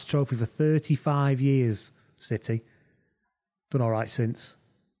was the last trophy for 35 years, City. Done all right since.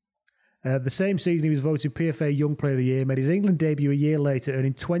 The same season, he was voted PFA Young Player of the Year, made his England debut a year later,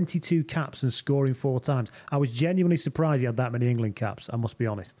 earning 22 caps and scoring 4 times. I was genuinely surprised he had that many England caps, I must be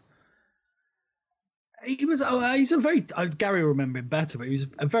honest. He's a very, Gary will remember him better, but he was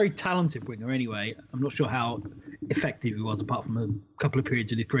a very talented winger anyway. I'm not sure how effective he was apart from a couple of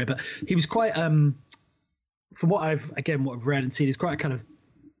periods in his career, but he was quite, from what I've read and seen, he's quite a kind of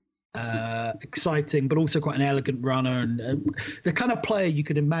exciting, but also quite an elegant runner and the kind of player you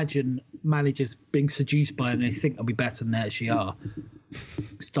could imagine managers being seduced by and they think they'll be better than they actually are.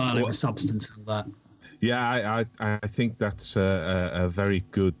 Style over substance and all that. Yeah, I think that's a very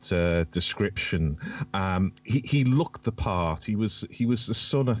good description. He looked the part. He was the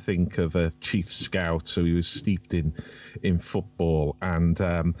son, I think, of a chief scout, so he was steeped in football, and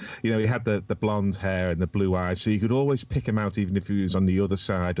he had the blonde hair and the blue eyes, so you could always pick him out, even if he was on the other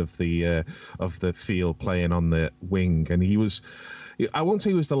side of the field playing on the wing, and he was. I won't say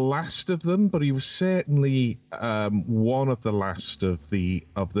he was the last of them, but he was certainly one of the last of the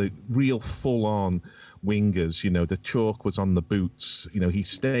real full-on wingers. The chalk was on the boots. He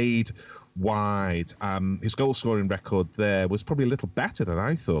stayed wide. His goal-scoring record there was probably a little better than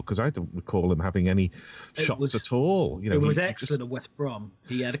I thought, because I don't recall him having any shots at all. It was excellent at West Brom.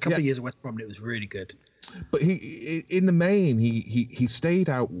 He had a couple of years at West Brom, and it was really good. But in the main, he stayed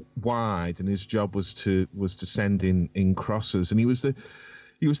out wide, and his job was to send in crosses. And he was the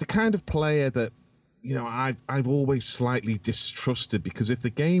kind of player that I've always slightly distrusted, because if the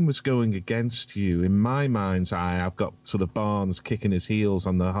game was going against you, in my mind's eye, I've got sort of Barnes kicking his heels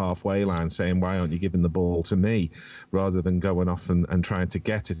on the halfway line, saying, "Why aren't you giving the ball to me?" rather than going off and trying to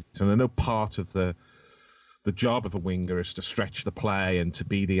get it. And I know part of the job of a winger is to stretch the play and to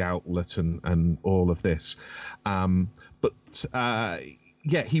be the outlet and all of this. He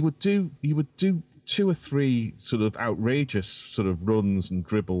would do 2 or 3 sort of outrageous sort of runs and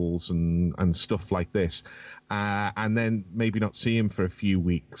dribbles and stuff like this, and then maybe not see him for a few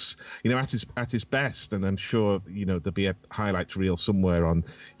weeks. At his best, and I'm sure there'll be a highlight reel somewhere on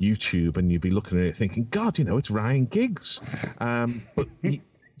YouTube, and you'd be looking at it thinking, God, it's Ryan Giggs, but he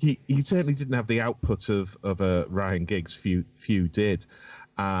certainly didn't have the output of a Ryan Giggs. Few did.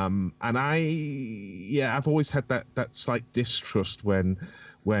 And I've always had that slight distrust when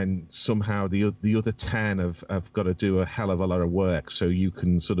somehow the other 10 have got to do a hell of a lot of work, so you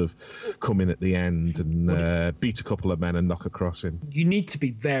can sort of come in at the end and beat a couple of men and knock a cross in. You need to be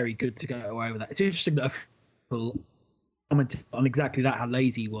very good to get away with that. It's interesting that people commented on exactly that, how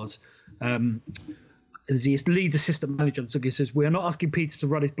lazy he was. as he leads assistant manager, so he says, "We are not asking Peter to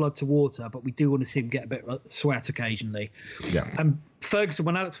run his blood to water, but we do want to see him get a bit of sweat occasionally." Yeah. And Ferguson,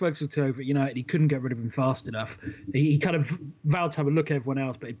 when Alex Ferguson took over at United, he couldn't get rid of him fast enough. He kind of vowed to have a look at everyone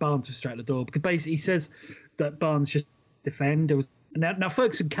else, but Barnes was straight at the door, because basically he says that Barnes just defend. Now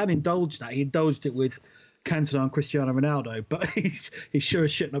Ferguson can indulge that. He indulged it with Cantona and Cristiano Ronaldo, but he's sure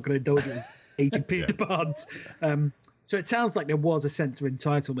as shit not going to indulge it with aging Peter Barnes. So it sounds like there was a sense of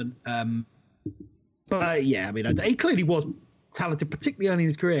entitlement. But yeah, I mean, he clearly was talented, particularly early in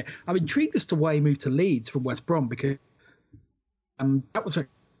his career. I'm intrigued as to why he moved to Leeds from West Brom, because that was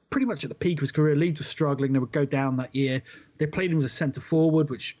pretty much at the peak of his career. Leeds was struggling. They would go down that year. They played him as a centre forward,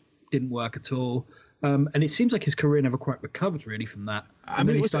 which didn't work at all. And it seems like his career never quite recovered really from that. I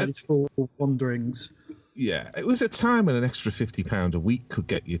mean, he started his full wanderings. Yeah, it was a time when an extra £50 a week could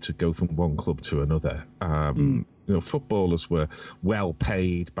get you to go from one club to another. You know, footballers were well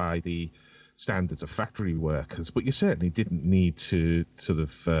paid by the standards of factory workers, but you certainly didn't need to sort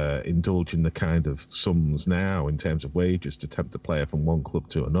of indulge in the kind of sums now in terms of wages to tempt a player from one club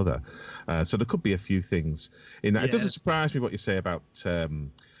to another. So there could be a few things in that. Yeah. It doesn't surprise me what you say about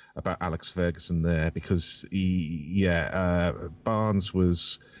Alex Ferguson there, because Barnes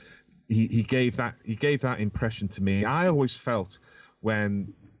was he gave that impression to me. I always felt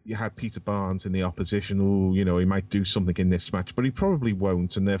when you had Peter Barnes in the opposition, oh, you know, he might do something in this match, but he probably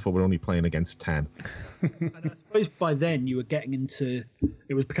won't, and therefore we're only playing against 10. And I suppose by then you were getting into,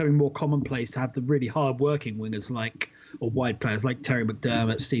 it was becoming more commonplace to have the really hard-working wingers or wide players like Terry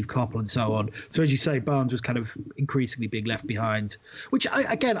McDermott, Steve Coppell, and so on. So as you say, Barnes was kind of increasingly being left behind, which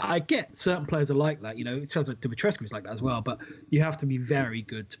I get certain players are like that. You know, it sounds like Dimitrescu was like that as well, but you have to be very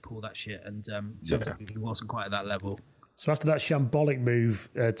good to pull that shit, and he wasn't quite at that level. So after that shambolic move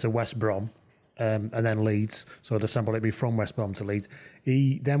to West Brom and then Leeds, so the shambolic move from West Brom to Leeds,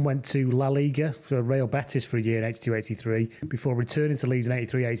 he then went to La Liga for Real Betis for a year in 82-83 before returning to Leeds in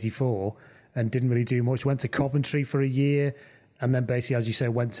 83-84 and didn't really do much. Went to Coventry for a year and then basically, as you say,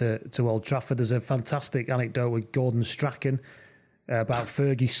 went to Old Trafford. There's a fantastic anecdote with Gordon Strachan about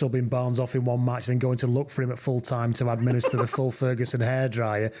Fergie subbing Barnes off in one match, then going to look for him at full time to administer the full Ferguson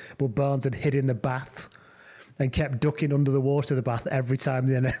hairdryer, but Barnes had hid in the bath and kept ducking under the water of the bath every time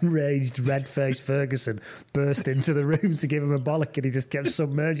the enraged, red-faced Ferguson burst into the room to give him a bollock, and he just kept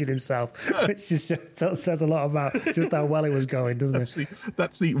submerging himself, which just says a lot about just how well it was going, doesn't it?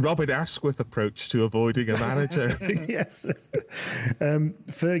 That's the Robin Asquith approach to avoiding a manager. Yes.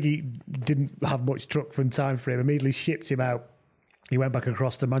 Fergie didn't have much truck from time for him, immediately shipped him out. He went back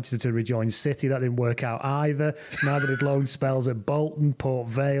across to Manchester to rejoin City. That didn't work out either. Neither did loan spells at Bolton, Port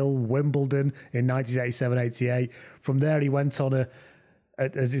Vale, Wimbledon in 1987-88. From there, he went on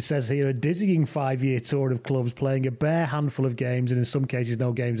as it says here, a dizzying 5-year tour of clubs, playing a bare handful of games, and in some cases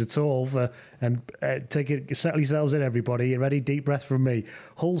no games at all. Settle yourselves in, everybody. Ready? Deep breath from me.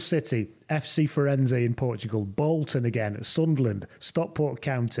 Hull City, FC Firenze in Portugal, Bolton again, Sunderland, Stockport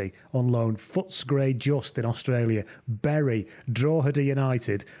County on loan, Footscray Just in Australia, Bury, Drogheda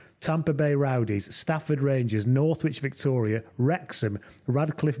United, Tampa Bay Rowdies, Stafford Rangers, Northwich Victoria, Wrexham,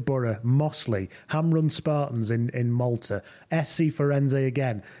 Radcliffe Borough, Mossley, Hamrun Spartans in Malta, SC Firenze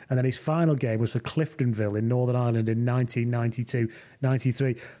again, and then his final game was for Cliftonville in Northern Ireland in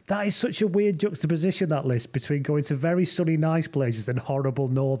 1992-93. That is such a weird juxtaposition, that list, between going to very sunny, nice places and horrible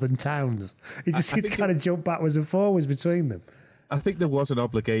northern towns. It just seems to kind of jump backwards and forwards between them. I think there was an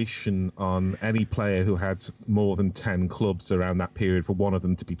obligation on any player who had more than 10 clubs around that period for one of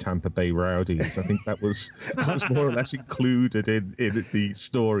them to be Tampa Bay Rowdies. I think that was more or less included in the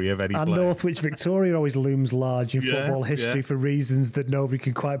story of any player. And Northwich Victoria always looms large in football history for reasons that nobody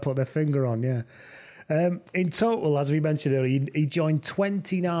can quite put their finger on, in total, as we mentioned earlier, he joined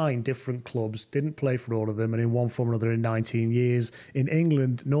 29 different clubs, didn't play for all of them, and in one form or another in 19 years. In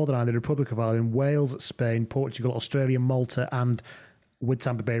England, Northern Ireland, the Republic of Ireland, Wales, Spain, Portugal, Australia, Malta, and with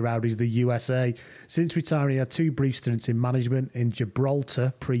Tampa Bay Rowdies, the USA. Since retiring, he had 2 brief stints in management in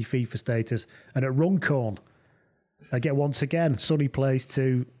Gibraltar, pre-FIFA status, and at Runcorn. Again, once again, sunny place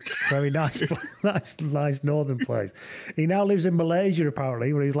too. Very nice, nice northern place. He now lives in Malaysia,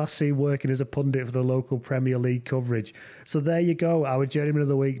 apparently, where he's last seen working as a pundit for the local Premier League coverage. So there you go. Our Journeyman of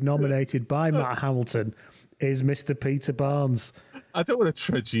the Week, nominated by Matt Hamilton, is Mr. Peter Barnes. I don't want to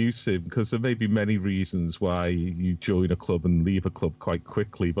traduce him because there may be many reasons why you join a club and leave a club quite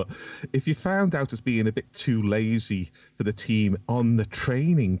quickly. But if you found out as being a bit too lazy for the team on the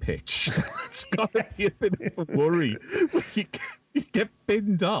training pitch, it's got to be a bit of a worry. You get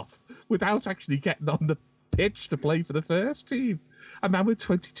binned off without actually getting on the pitch to play for the first team. A man with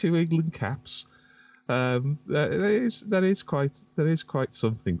 22 England caps. That is quite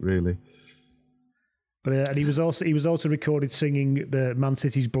something, really. But and he was also recorded singing the Man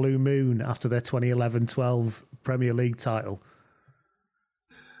City's Blue Moon after their 2011-12 Premier League title.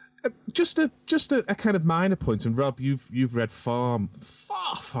 Just a kind of minor point, and Rob, you've read far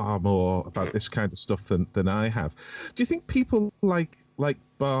more about this kind of stuff than I have. Do you think people like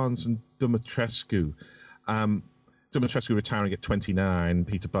Barnes and Dumitrescu, Dumitrescu retiring at 29,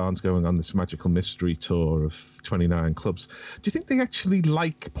 Peter Barnes going on this magical mystery tour of 29 clubs, do you think they actually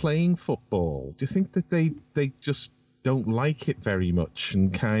like playing football? Do you think that they just don't like it very much,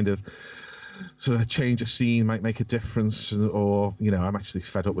 and kind of sort of change of scene might make a difference, or I'm actually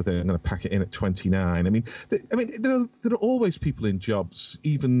fed up with it, I'm going to pack it in at 29? I mean there are always people in jobs,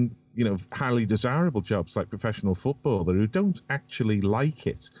 even highly desirable jobs like professional footballer, who don't actually like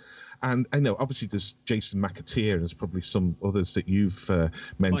it. And I know, obviously, there's Jason McAteer, and there's probably some others that you've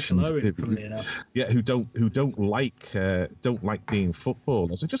mentioned, who don't like being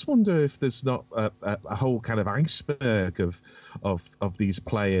footballers. I just wonder if there's not a whole kind of iceberg of these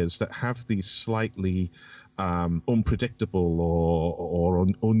players that have these slightly unpredictable or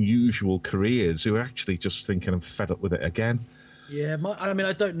unusual careers, who are actually just thinking, I'm fed up with it again. Yeah,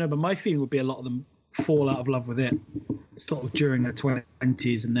 I don't know, but my feeling would be a lot of them fall out of love with it sort of during their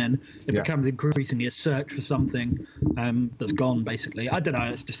 20s, and then it becomes increasingly a search for something that's gone, basically. I don't know,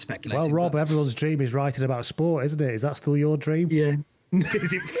 it's just speculating. Well, Rob, everyone's dream is writing about sport, isn't it? Is that still your dream? Yeah.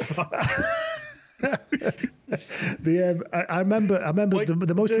 Is it fun? I remember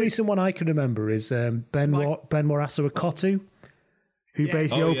the most recent one I can remember is Benoit Assawakotu, who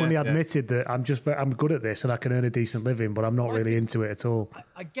basically openly admitted that I'm good at this and I can earn a decent living, but I'm not really into it at all.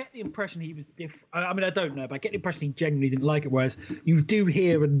 I get the impression he was different. I don't know, but I get the impression he genuinely didn't like it. Whereas you do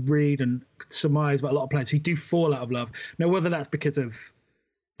hear and read and surmise about a lot of players who do fall out of love. Now, whether that's because of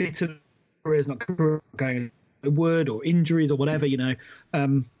bitter careers not going would, or injuries, or whatever,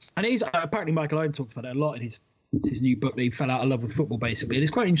 and he's apparently Michael Owen talks about it a lot in his new book, that he fell out of love with football, basically. And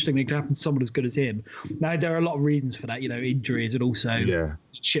it's quite interesting that it could happen to someone as good as him. Now, there are a lot of reasons for that, injuries, and also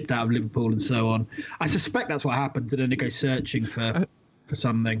shipped out of Liverpool and so on. I suspect that's what happened, and then they go searching for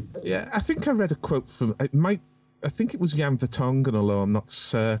something. Yeah, I think I read a quote from I think it was Jan Vertonghen, although I'm not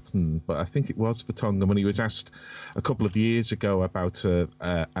certain, but I think it was Vertonghen, when he was asked a couple of years ago about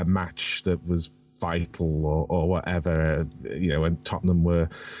a match that was vital or whatever, and Tottenham were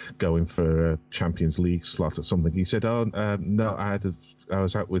going for a Champions League slot or something. He said, no, I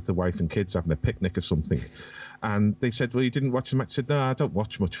was out with the wife and kids having a picnic or something. And they said, well, you didn't watch the match? He said, no, I don't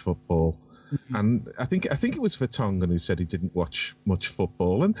watch much football. Mm-hmm. And I think it was Vertonghen who said he didn't watch much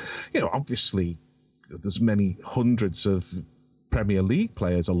football. And, obviously there's many hundreds of Premier League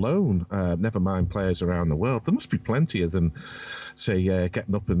players alone, never mind players around the world. There must be plenty of them, say,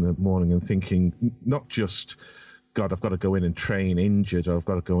 getting up in the morning and thinking, not just, God, I've got to go in and train injured, or I've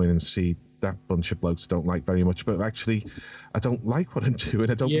got to go in and see that bunch of blokes I don't like very much, but actually, I don't like what I'm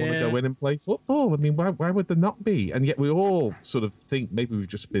doing. I don't want to go in and play football. I mean, why would there not be? And yet we all sort of think maybe we've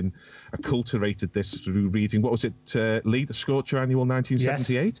just been acculturated this through reading, what was it, Lee, the Scorcher Annual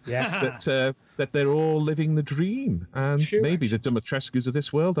 1978? Yes. That they're all living the dream. And maybe the Dumitrescus of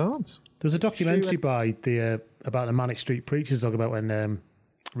this world aren't. There was a documentary about the Manic Street Preachers talking about when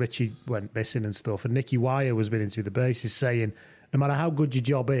Richie went missing and stuff, and Nicky Wire was been into the basis saying, no matter how good your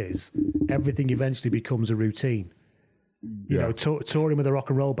job is, everything eventually becomes a routine. You know, touring with a rock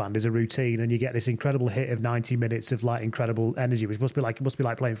and roll band is a routine, and you get this incredible hit of 90 minutes of incredible energy, which must be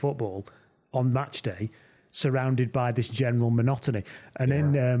like playing football on match day, surrounded by this general monotony. And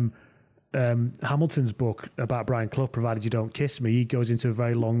in Hamilton's book about Brian Clough, Provided You Don't Kiss Me, he goes into a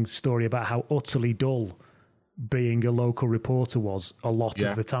very long story about how utterly dull being a local reporter was a lot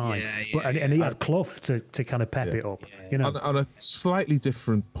of the time. And he had Clough to kind of pep it up. On a slightly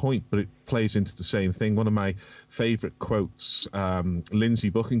different point, but it plays into the same thing. One of my favourite quotes, Lindsay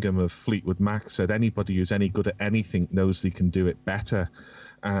Buckingham of Fleetwood Mac said, anybody who's any good at anything knows they can do it better.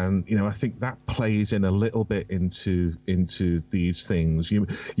 And, I think that plays in a little bit into these things. You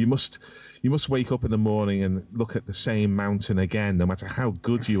must wake up in the morning and look at the same mountain again, no matter how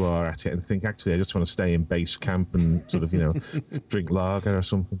good you are at it, and think, actually, I just want to stay in base camp and sort of, drink lager or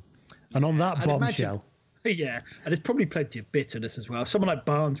something. And on that bombshell. And there's probably plenty of bitterness as well. Someone like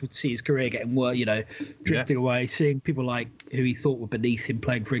Barnes would see his career getting worse, drifting away, seeing people like who he thought were beneath him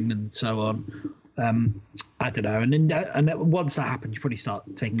playing for England and so on. I don't know. And then once that happens, you probably start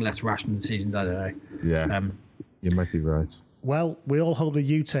taking less rational decisions. I don't know. Yeah, you might be right. Well, we all hope that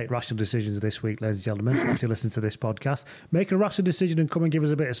you take rational decisions this week, ladies and gentlemen, after you listen to this podcast. Make a rational decision and come and give us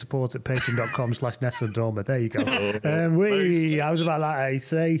a bit of support at patreon.com/NestleDormer. There you go. I was about that,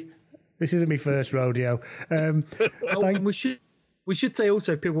 See? This isn't my first rodeo. We We should say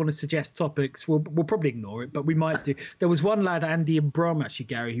also, if people want to suggest topics, we'll probably ignore it, but we might do. There was one lad, Andy and Brom, actually,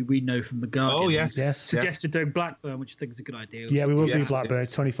 Gary, who we know from the Guardian. Oh, yes. Suggested doing Blackburn, which I think is a good idea. Yeah, we will do Blackburn.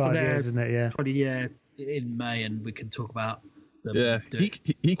 25 years, isn't it? Yeah. 20 year in May, and we can talk about them. Yeah,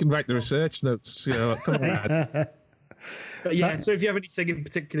 he can write the research notes. Come on. But yeah, so if you have anything in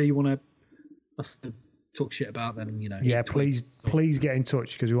particular you want us to talk shit about, then Yeah, please get in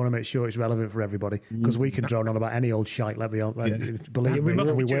touch, because we want to make sure it's relevant for everybody. Because we can drone on about any old shite. Believe me,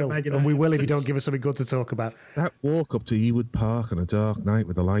 we will, and we will if you don't give us something good to talk about. That walk up to Ewood Park on a dark night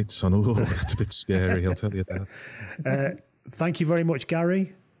with the lights on, that's a bit scary. I'll tell you that. Thank you very much,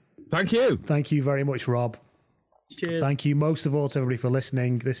 Gary. Thank you. Thank you very much, Rob. Cheers. Thank you most of all to everybody for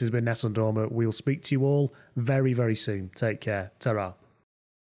listening. This has been Nessun Dorma. We'll speak to you all very, very soon. Take care. Ta-ra.